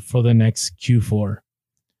fulfilled for the next Q4. All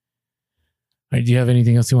right. Do you have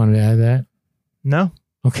anything else you wanted to add to that? No.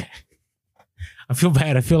 Okay. I feel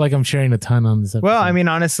bad. I feel like I'm sharing a ton on this episode. Well, I mean,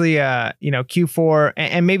 honestly, Q4,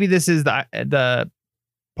 and maybe this is the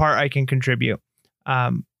part I can contribute.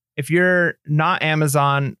 If you're not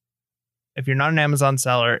Amazon, if you're not an Amazon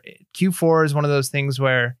seller, Q4 is one of those things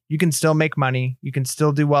where you can still make money. You can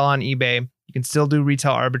still do well on eBay. You can still do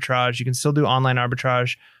retail arbitrage. You can still do online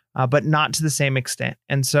arbitrage, but not to the same extent.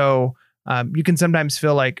 And so you can sometimes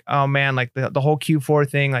feel like, oh man, like the whole Q4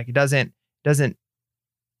 thing, like it doesn't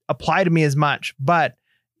apply to me as much. But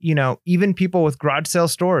even people with garage sale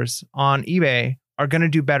stores on eBay are going to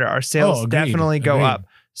do better. Our sales definitely go up.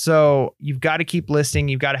 So you've got to keep listing.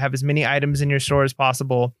 You've got to have as many items in your store as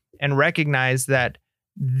possible, and recognize that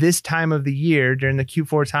this time of the year, during the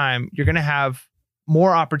Q4 time, you're going to have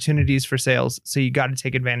more opportunities for sales. So you got to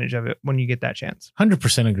take advantage of it when you get that chance.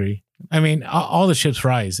 100% agree. I mean, all the ships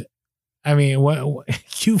rise. I mean,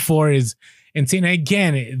 Q4 is insane.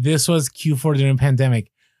 Again, this was Q4 during the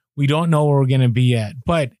pandemic. We don't know where we're going to be at.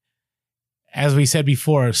 But as we said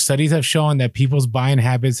before, studies have shown that people's buying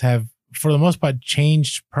habits have, for the most part,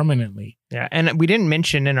 changed permanently. Yeah. And we didn't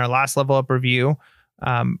mention in our last Level Up review,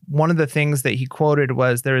 one of the things that he quoted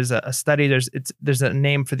was there is a study, there's a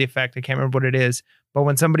name for the effect. I can't remember what it is, but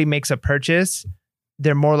when somebody makes a purchase,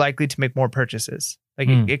 they're more likely to make more purchases. Like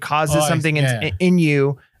it causes something in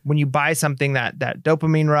you when you buy something, that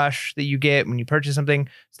dopamine rush that you get when you purchase something.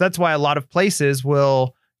 So that's why a lot of places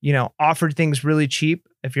will, offer things really cheap.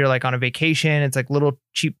 If you're like on a vacation, it's like little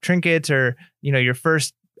cheap trinkets, or, your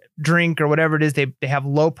first drink or whatever it is, they have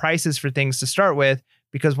low prices for things to start with,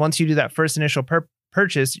 because once you do that first initial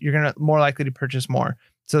purchase, you're going to more likely to purchase more.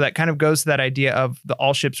 So that kind of goes to that idea of the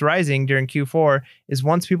all ships rising during Q4 is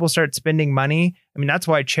once people start spending money. I mean, that's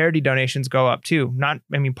why charity donations go up too.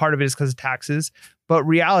 Part of it is because of taxes, but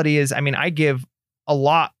reality is, I give a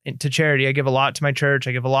lot to charity. I give a lot to my church.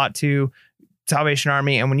 I give a lot to Salvation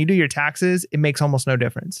Army. And when you do your taxes, it makes almost no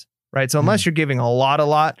difference. Right. So unless you're giving a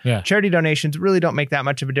lot, charity donations really don't make that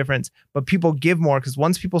much of a difference. But people give more because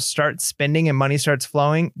once people start spending and money starts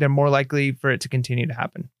flowing, they're more likely for it to continue to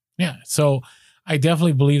happen. Yeah. So I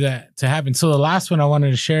definitely believe that to happen. So the last one I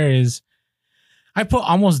wanted to share is I put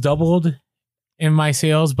almost doubled in my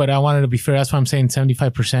sales, but I wanted to be fair. That's why I'm saying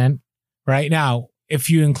 75%. Right now, if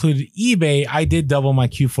you included eBay, I did double my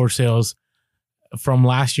Q4 sales from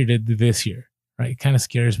last year to this year. Right. It kind of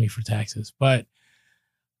scares me for taxes, but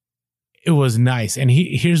it was nice. And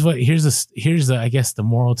here's the I guess the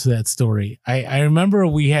moral to that story. I remember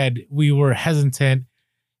we were hesitant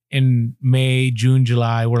in May, June,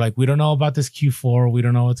 July. We're like, we don't know about this Q4. We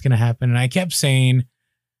don't know what's going to happen. And I kept saying,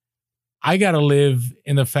 I got to live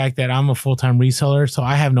in the fact that I'm a full-time reseller. So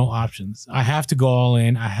I have no options. I have to go all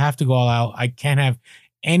in. I have to go all out. I can't have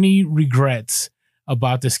any regrets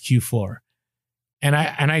about this Q4. And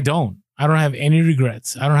I don't have any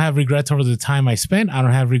regrets. I don't have regrets over the time I spent. I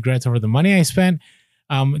don't have regrets over the money I spent.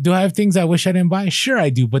 Do I have things I wish I didn't buy? Sure,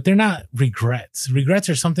 I do, but they're not regrets. Regrets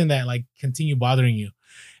are something that like continue bothering you.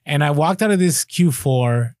 And I walked out of this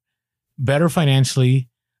Q4 better financially.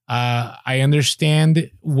 I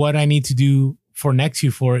understand what I need to do for next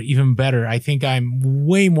Q4 even better. I think I'm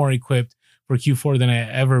way more equipped for Q4 than I've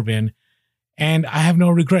ever been. And I have no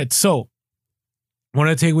regrets. So one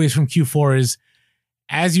of the takeaways from Q4 is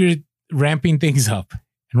as you're ramping things up,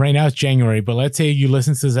 and right now it's January, but let's say you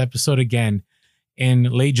listen to this episode again in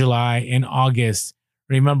late July, in August,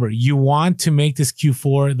 remember, you want to make this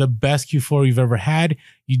Q4 the best Q4 you've ever had.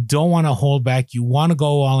 You don't want to hold back. You want to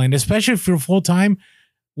go all in, especially if you're full-time.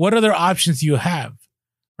 What other options do you have,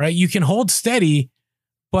 right? You can hold steady,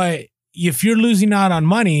 but if you're losing out on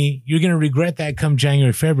money, you're going to regret that come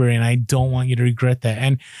January, February, and I don't want you to regret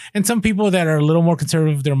that. And some people that are a little more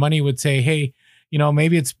conservative with their money would say, hey,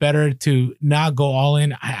 maybe it's better to not go all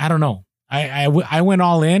in. I don't know. I went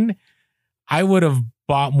all in. I would have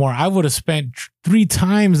bought more. I would have spent 3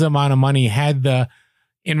 times the amount of money had the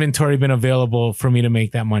inventory been available for me to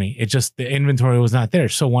make that money. It just, the inventory was not there.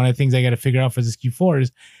 So one of the things I got to figure out for this Q4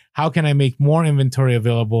 is how can I make more inventory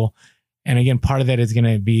available? And again, part of that is going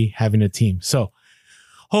to be having a team. So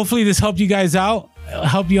hopefully this helped you guys out,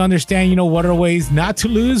 help you understand, what are ways not to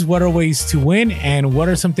lose, what are ways to win, and what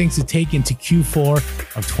are some things to take into Q4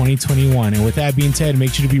 of 2021. And with that being said,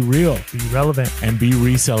 make sure to be real, be relevant, and be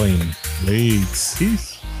reselling. Peace.